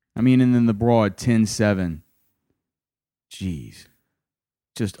 I mean, and then the broad 10.7. Jeez.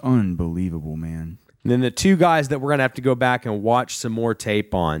 Just unbelievable, man. And then the two guys that we're going to have to go back and watch some more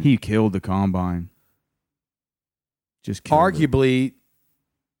tape on. He killed the combine. Just killed arguably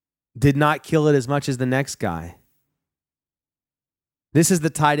did not kill it as much as the next guy. This is the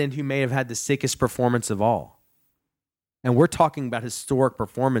tight end who may have had the sickest performance of all. And we're talking about historic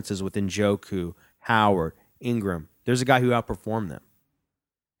performances with Njoku, Howard, Ingram. There's a guy who outperformed them.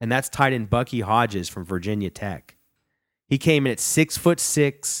 And that's tight end Bucky Hodges from Virginia Tech. He came in at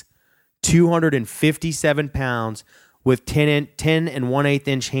 6'6", 257 pounds with 10 and 1/8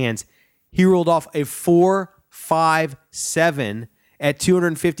 inch hands. He rolled off a 4.57 at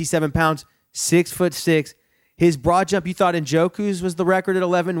 257 pounds, 6'6". His broad jump, you thought Njoku's was the record at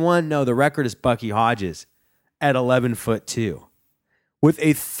 11.1? No, the record is Bucky Hodges at 11'2", with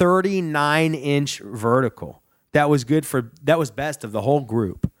a 39-inch vertical. That was best of the whole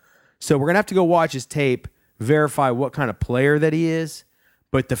group. So we're gonna have to go watch his tape, verify what kind of player that he is.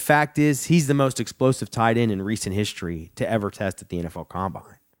 But the fact is, he's the most explosive tight end in recent history to ever test at the NFL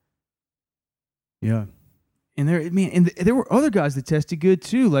Combine. Yeah. And there were other guys that tested good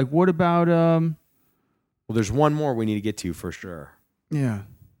too. Like, what about Well, there's one more we need to get to for sure. Yeah.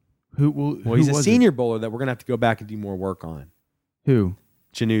 Well, he's a senior bowler that we're gonna have to go back and do more work on. Who?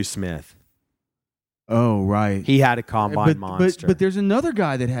 Janu Smith. Oh, right. He had a combine monster. But there's another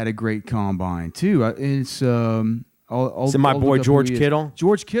guy that had a great combine too. It's my boy George Kittle.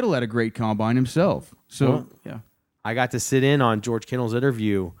 George Kittle had a great combine himself. So yeah, I got to sit in on George Kittle's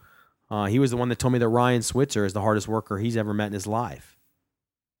interview. He was the one that told me that Ryan Switzer is the hardest worker he's ever met in his life.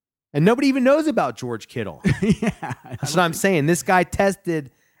 And nobody even knows about George Kittle. Yeah, that's what I'm saying. This guy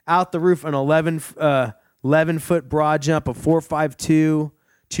tested out the roof an 11-foot broad jump, a 4.52,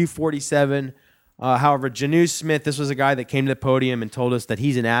 247. However, Janu Smith, this was a guy that came to the podium and told us that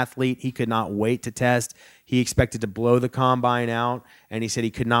he's an athlete. He could not wait to test. He expected to blow the combine out, and he said he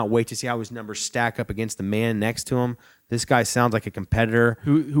could not wait to see how his numbers stack up against the man next to him. This guy sounds like a competitor.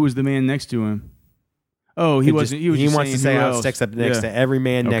 Who was the man next to him? Oh, he wasn't. He wants to say how it stacks up next to every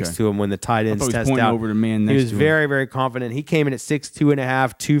man next to him when the tight ends test out. Over the man next he was to very, very confident. He came in at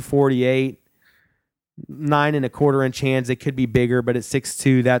 6'2.5", 248, 9 1/4 inch hands. They could be bigger, but at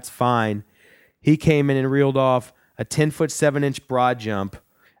 6'2", that's fine. He came in and reeled off a 10-foot 7-inch broad jump,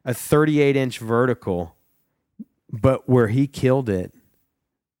 a 38-inch vertical. But where he killed it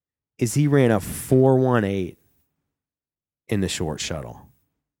is he ran a 4.18 in the short shuttle.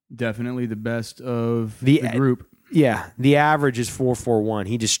 Definitely the best of the group. Yeah, the average is 4.41.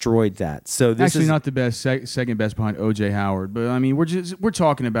 He destroyed that. So this actually is not the best, second best behind O.J. Howard. But I mean, we're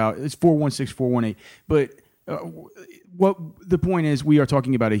talking about it's 4.16, 4.18. But what the point is, we are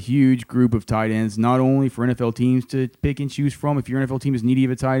talking about a huge group of tight ends, not only for NFL teams to pick and choose from. If your NFL team is needy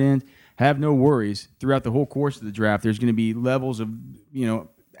of a tight end, have no worries. Throughout the whole course of the draft, there's going to be levels of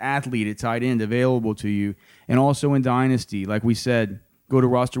athlete at tight end available to you, and also in Dynasty, like we said. Go to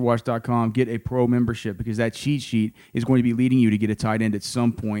rosterwatch.com, get a pro membership, because that cheat sheet is going to be leading you to get a tight end at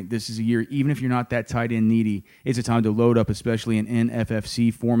some point. This is a year, even if you're not that tight end needy, it's a time to load up, especially in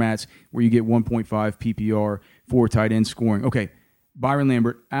NFFC formats where you get 1.5 PPR for tight end scoring. Okay, Byron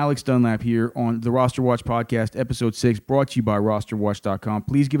Lambert, Alex Dunlap here on the Roster Watch Podcast, Episode 6, brought to you by rosterwatch.com.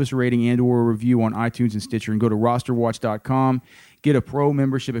 Please give us a rating and or a review on iTunes and Stitcher, and go to rosterwatch.com. Get a pro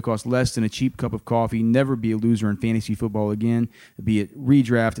membership. It costs less than a cheap cup of coffee. Never be a loser in fantasy football again, be it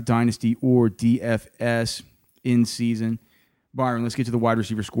redraft, dynasty, or DFS in season. Byron, let's get to the wide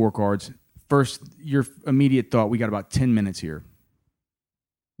receiver scorecards. First, your immediate thought. We got about 10 minutes here.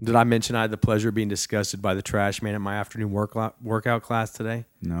 Did I mention I had the pleasure of being disgusted by the trash man at my afternoon workout class today?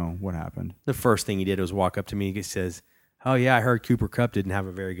 No, what happened? The first thing he did was walk up to me and he says, "Oh yeah, I heard Cooper Kupp didn't have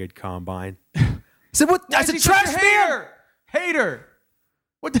a very good combine." I said, "What?" I said, "Trash man, hater.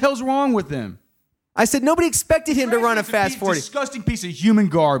 What the hell's wrong with him?" I said, "Nobody expected him to run a fast 40." Disgusting piece of human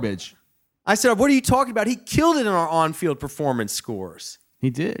garbage. I said, "What are you talking about? He killed it in our on-field performance scores."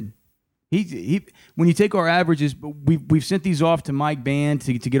 He did. He when you take our averages, we've sent these off to Mike Band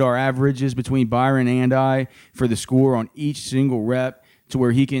to get our averages between Byron and I for the score on each single rep to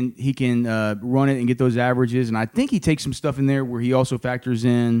where he can run it and get those averages. And I think he takes some stuff in there where he also factors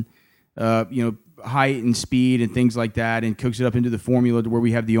in height and speed and things like that and cooks it up into the formula to where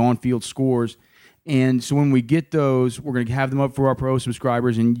we have the on-field scores. And so when we get those, we're going to have them up for our pro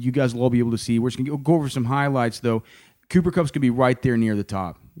subscribers, and you guys will all be able to see. We're just going to go over some highlights, though. Cooper Kupp's going to be right there near the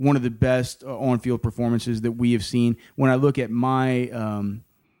top. One of the best on-field performances that we have seen. When I look at my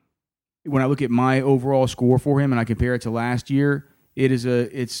overall score for him and I compare it to last year,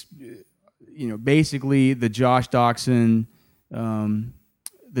 it's basically the Josh Doxson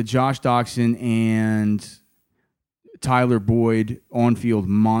and Tyler Boyd on-field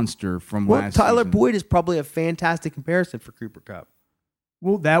monster from last season. Tyler Boyd is probably a fantastic comparison for Cooper Kupp.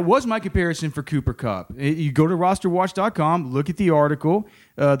 Well, that was my comparison for Cooper Kupp. You go to rosterwatch.com, look at the article.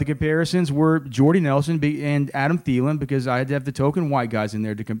 The comparisons were Jordy Nelson and Adam Thielen because I had to have the token white guys in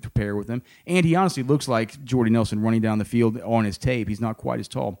there to compare with him. And he honestly looks like Jordy Nelson running down the field on his tape. He's not quite as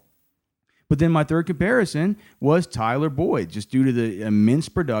tall. But then my third comparison was Tyler Boyd, just due to the immense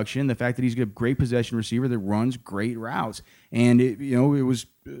production, the fact that he's a great possession receiver that runs great routes. And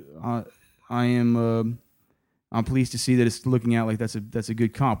I'm pleased to see that it's looking out like that's a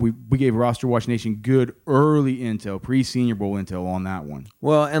good comp. We gave Roster Watch Nation good early intel, pre-Senior Bowl intel on that one.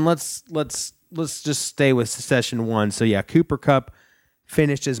 Well, and let's just stay with session one. So yeah, Cooper Kupp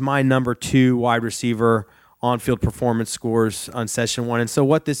finished as my number 2 wide receiver on-field performance scores on session one. And so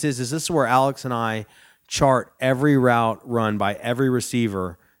what this is where Alex and I chart every route run by every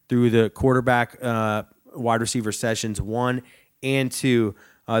receiver through the quarterback wide receiver sessions 1 and 2.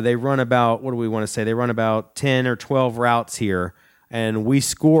 They run about, what do we want to say? They run about 10 or 12 routes here, and we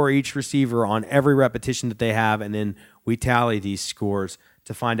score each receiver on every repetition that they have, and then we tally these scores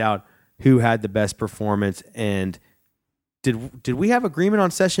to find out who had the best performance. And did we have agreement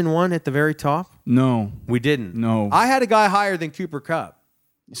on session 1 at the very top? No. We didn't. No. I had a guy higher than Cooper Kupp.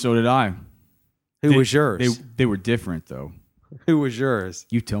 So did I. Who was yours? They were different, though. Who was yours?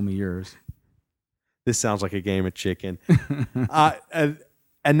 You tell me yours. This sounds like a game of chicken.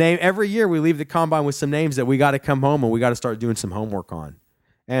 A name every year we leave the combine with some names that we got to come home and we got to start doing some homework on.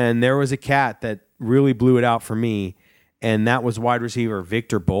 And there was a cat that really blew it out for me, and that was wide receiver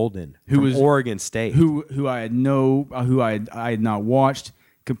Victor Bolden, who was Oregon State, who I had not watched,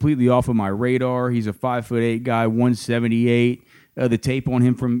 completely off of my radar. He's a 5'8" guy, 178. The tape on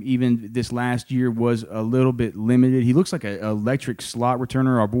him from even this last year was a little bit limited. He looks like an electric slot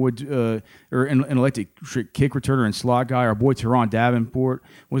returner. Our boy, or an electric kick returner and slot guy. Our boy Teron Davenport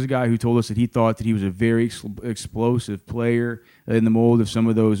was a guy who told us that he thought that he was a very explosive player in the mold of some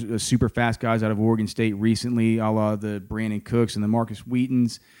of those super fast guys out of Oregon State recently, a la the Brandon Cooks and the Marcus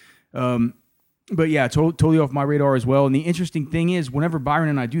Wheatons. But yeah, totally off my radar as well. And the interesting thing is, whenever Byron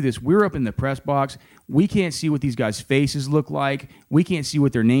and I do this, we're up in the press box. We can't see what these guys' faces look like. We can't see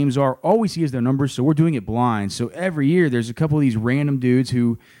what their names are. All we see is their numbers, so we're doing it blind. So every year, there's a couple of these random dudes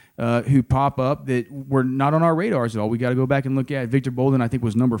who pop up that were not on our radars at all. We got to go back and look at. Victor Bolden, I think,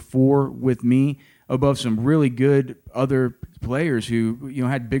 was number 4 with me, above some really good other players who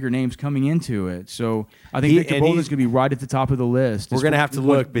had bigger names coming into it. So I think Victor Bolden's going to be right at the top of the list. We're going to have to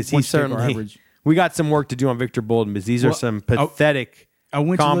look, because he's certainly. We got some work to do on Victor Bolden, because these are some pathetic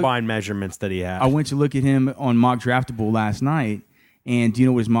combine measurements that he had. I went to look at him on Mock Draftable last night, and do you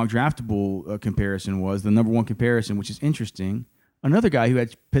know what his Mock Draftable comparison was? The number 1 comparison, which is interesting. Another guy who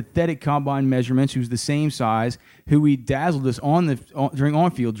had pathetic combine measurements, who's the same size, who he dazzled us during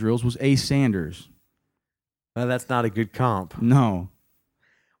on-field drills, was Ace Sanders. Well, that's not a good comp. No.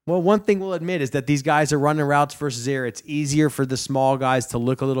 Well, one thing we'll admit is that these guys are running routes versus air. It's easier for the small guys to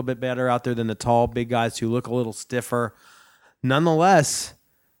look a little bit better out there than the tall, big guys who look a little stiffer. Nonetheless,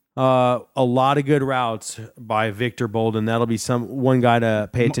 a lot of good routes by Victor Bolden. That'll be one guy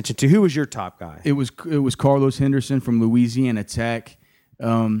to pay attention to. Who was your top guy? It was Carlos Henderson from Louisiana Tech.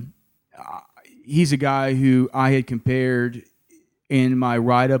 He's a guy who I had compared in my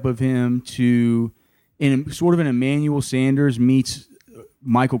write-up of him to in sort of an Emmanuel Sanders meets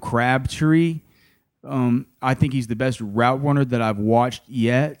Michael Crabtree. I think he's the best route runner that I've watched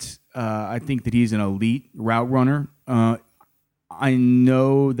yet. I think that he's an elite route runner. I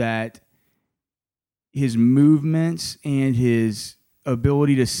know that his movements and his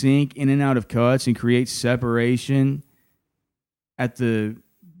ability to sink in and out of cuts and create separation at the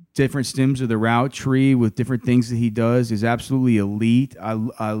different stems of the route tree with different things that he does is absolutely elite.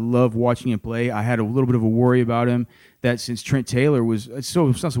 I love watching him play. I had a little bit of a worry about him that since Trent Taylor was, it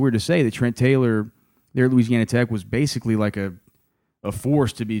sounds so weird to say that Trent Taylor there at Louisiana Tech was basically like a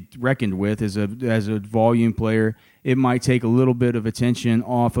force to be reckoned with as a volume player. It might take a little bit of attention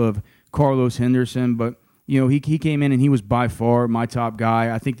off of Carlos Henderson, but he came in and he was by far my top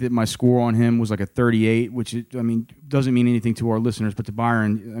guy. I think that my score on him was like a 38, which doesn't mean anything to our listeners, but to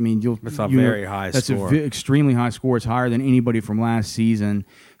Byron, that's a very high score. That's an extremely high score. It's higher than anybody from last season.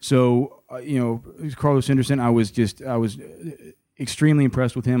 So Carlos Henderson, I was extremely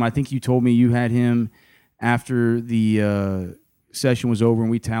impressed with him. I think you told me you had him after the session was over and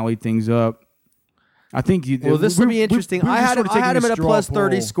we tallied things up. I think this will be interesting. I had him at a plus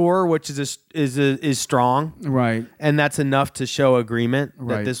 30 score, which is strong, right? And that's enough to show agreement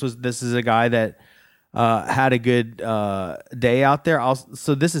that this is a guy that had a good day out there.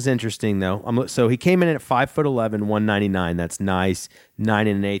 So this is interesting though. So he came in at 5'11", 199. That's nice. 9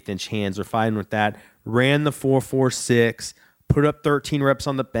 1/8 inch hands. We're fine with that. Ran the 4.46. Put up 13 reps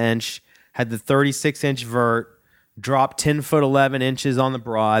on the bench. Had the 36-inch vert. Dropped 10 foot 11 inches on the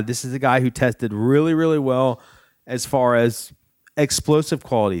broad. This is a guy who tested really, really well as far as explosive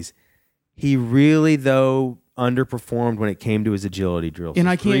qualities. He really, though, underperformed when it came to his agility drills. And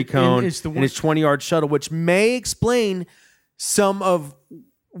his three-cone and his 20-yard shuttle, which may explain some of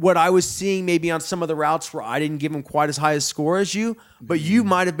what I was seeing maybe on some of the routes where I didn't give him quite as high a score as you, but you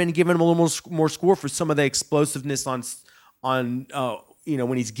might have been giving him a little more score for some of the explosiveness on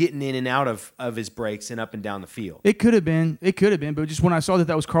when he's getting in and out of his breaks and up and down the field. It could have been, but just when I saw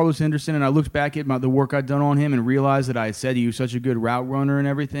that was Carlos Henderson and I looked back at the work I'd done on him and realized that I had said he was such a good route runner and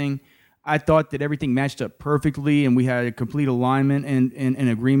everything, I thought that everything matched up perfectly and we had a complete alignment and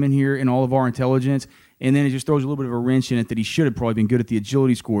agreement here in all of our intelligence. And then it just throws a little bit of a wrench in it that he should have probably been good at the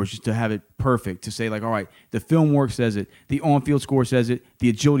agility scores just to have it perfect, to say like, all right, the film work says it, the on-field score says it, the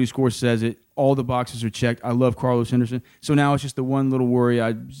agility score says it, all the boxes are checked. I love Carlos Henderson. So now it's just the one little worry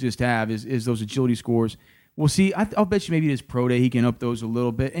I just have is those agility scores. We'll see. I'll bet you maybe this pro day he can up those a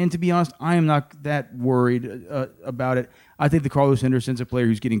little bit. And to be honest, I am not that worried about it. I think the Carlos Henderson's a player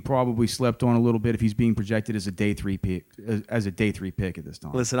who's getting probably slept on a little bit if he's being projected as a day three pick at this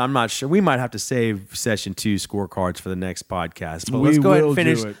time. Listen, I'm not sure. We might have to save session 2 scorecards for the next podcast. But let's go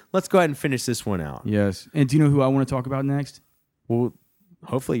ahead and finish this one out. Yes. And do you know who I want to talk about next? Well,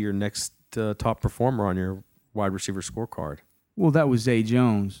 hopefully your next top performer on your wide receiver scorecard. Well, that was Zay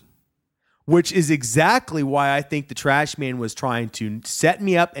Jones. Which is exactly why I think the trash man was trying to set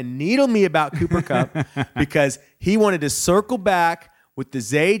me up and needle me about Cooper Kupp because he wanted to circle back with the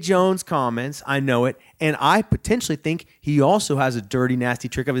Zay Jones comments. I know it. And I potentially think he also has a dirty, nasty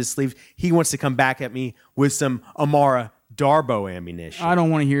trick up his sleeve. He wants to come back at me with some Amara Darboh ammunition. I don't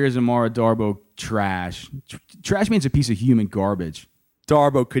want to hear his Amara Darboh trash. Trash man's a piece of human garbage.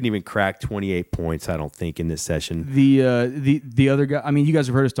 Darboh couldn't even crack 28 points, I don't think, in this session. The other guy, I mean, you guys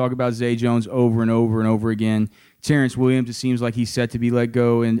have heard us talk about Zay Jones over and over and over again. Terrence Williams, it seems like he's set to be let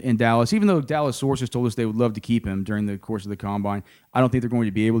go in Dallas, even though Dallas sources told us they would love to keep him during the course of the combine. I don't think they're going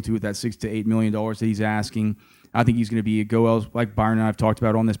to be able to with that $6 to $8 million that he's asking. I think he's going to be like Byron and I have talked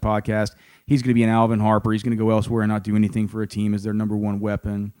about on this podcast. He's going to be an Alvin Harper. He's going to go elsewhere and not do anything for a team as their number one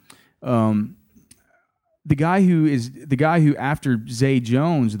weapon. The guy who after Zay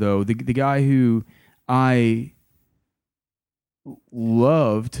Jones, though, the guy who I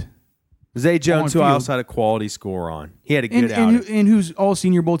loved, Zay Jones, who I also had a quality score on. He had a good outing. And who's all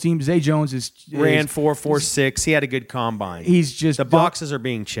Senior Bowl team. Zay Jones ran 4.46. He had a good combine. He's just the boxes are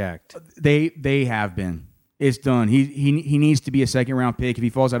being checked. They have been. It's done. He needs to be a second round pick. If he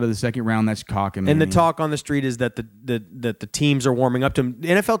falls out of the second round, that's cockamamie. And the talk on the street is that the teams are warming up to him. The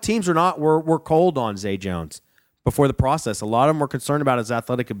NFL teams were cold on Zay Jones before the process. A lot of them were concerned about his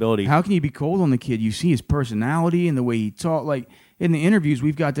athletic ability. How can you be cold on the kid? You see his personality and the way he talks. Like in the interviews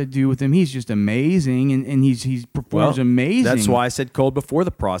we've got to do with him, he's just amazing and he performs amazing. That's why I said cold before the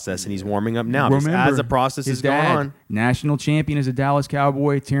process, and he's warming up now. Remember, as the process is going on. National champion as a Dallas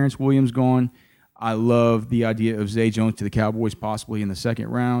Cowboy, Terrence Williams gone. I love the idea of Zay Jones to the Cowboys possibly in the second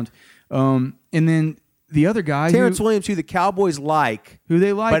round. And then the other guy, Terrence Williams, who the Cowboys who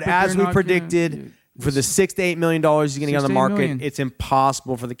they like, but as we predicted, for the $6 to $8 million he's going to get on the market, it's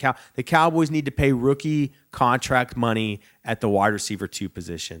impossible for the Cowboys need to pay rookie contract money at the wide receiver 2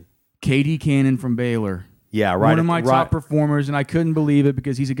 position. KD Cannon from Baylor. Yeah, right. One of my top performers, and I couldn't believe it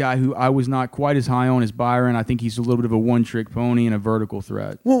because he's a guy who I was not quite as high on as Byron. I think he's a little bit of a one-trick pony and a vertical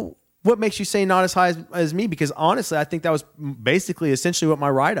threat. Well, what makes you say not as high as me? Because honestly, I think that was basically essentially what my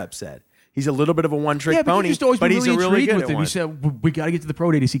write-up said. He's a little bit of a one-trick pony, but he's a really good one. You said we got to get to the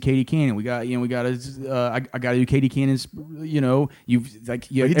pro day to see Katie Cannon. We got to. I got to do Katie Cannon's.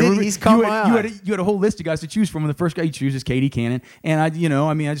 He's come out. You had a whole list of guys to choose from, and the first guy you choose is Katie Cannon. And I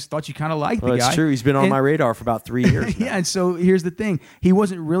just thought you kind of liked the guy. It's true. He's been on my radar for about 3 years. Yeah, and so here's the thing: he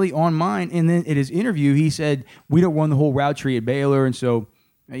wasn't really on mine. And then at his interview, he said we don't run the whole route tree at Baylor, and so.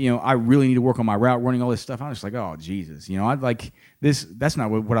 I really need to work on my route running, all this stuff. I was just like, oh, Jesus. I'd like this. That's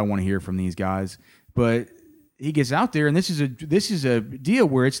not what I want to hear from these guys. But he gets out there, and this is a deal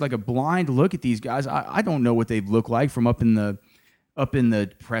where it's like a blind look at these guys. I don't know what they look like from up in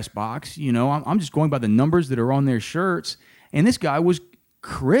the press box. I'm just going by the numbers that are on their shirts. And this guy was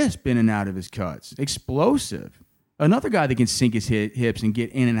crisp in and out of his cuts, explosive. Another guy that can sink his hips and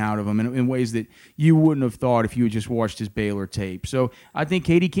get in and out of them in ways that you wouldn't have thought if you had just watched his Baylor tape. So I think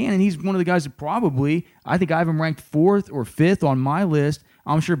Katie Cannon, he's one of the guys that I think I have him ranked 4th or 5th on my list.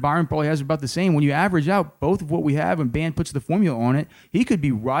 I'm sure Byron probably has about the same. When you average out both of what we have and Band puts the formula on it, he could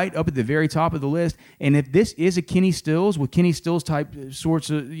be right up at the very top of the list. And if this is a Kenny Stills with Kenny Stills type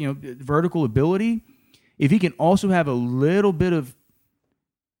sorts of vertical ability, if he can also have a little bit of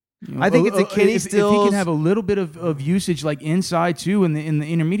I think it's a Kenny Stills. If he can have a little bit of usage like inside too in the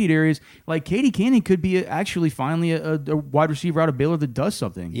intermediate areas, like Katie Cannon could be actually finally a wide receiver out of Baylor that does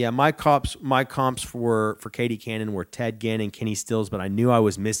something. Yeah, my comps for Katie Cannon were Ted Ginn and Kenny Stills, but I knew I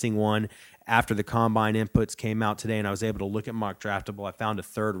was missing one after the combine inputs came out today, and I was able to look at Mock Draftable. I found a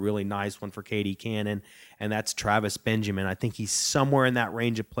third really nice one for Katie Cannon, and that's Travis Benjamin. I think he's somewhere in that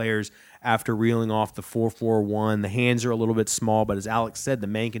range of players after reeling off the 4.41. The hands are a little bit small, but as Alex said, the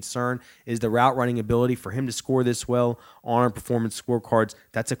main concern is the route running ability. For him to score this well on our performance scorecards,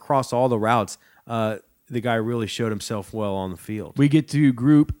 that's across all the routes. The guy really showed himself well on the field. We get to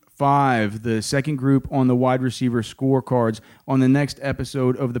Group 5, the second group on the wide receiver scorecards on the next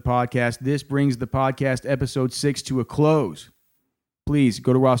episode of the podcast. This brings the podcast episode 6 to a close. Please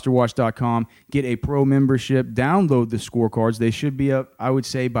go to rosterwatch.com, get a pro membership, download the scorecards. They should be up, I would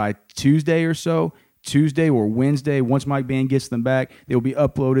say, by Tuesday or so. Tuesday or Wednesday. Once Mike Band gets them back, they will be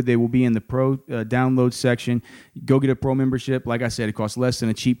uploaded. They will be in the pro download section. Go get a pro membership. Like I said, it costs less than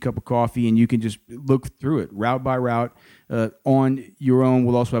a cheap cup of coffee, and you can just look through it route by route on your own.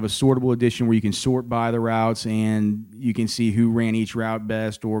 We'll also have a sortable edition where you can sort by the routes, and you can see who ran each route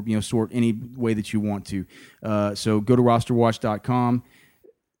best, or sort any way that you want to. So go to rosterwatch.com,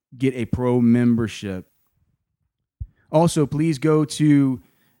 get a pro membership. Also, please go to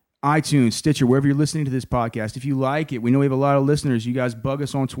iTunes, Stitcher, wherever you're listening to this podcast. If you like it, we know we have a lot of listeners. You guys bug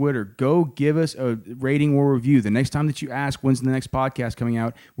us on Twitter. Go give us a rating or review. The next time that you ask when's the next podcast coming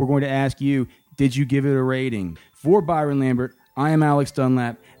out, we're going to ask you, did you give it a rating? For Byron Lambert, I am Alex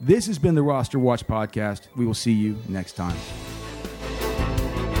Dunlap. This has been the Roster Watch Podcast. We will see you next time.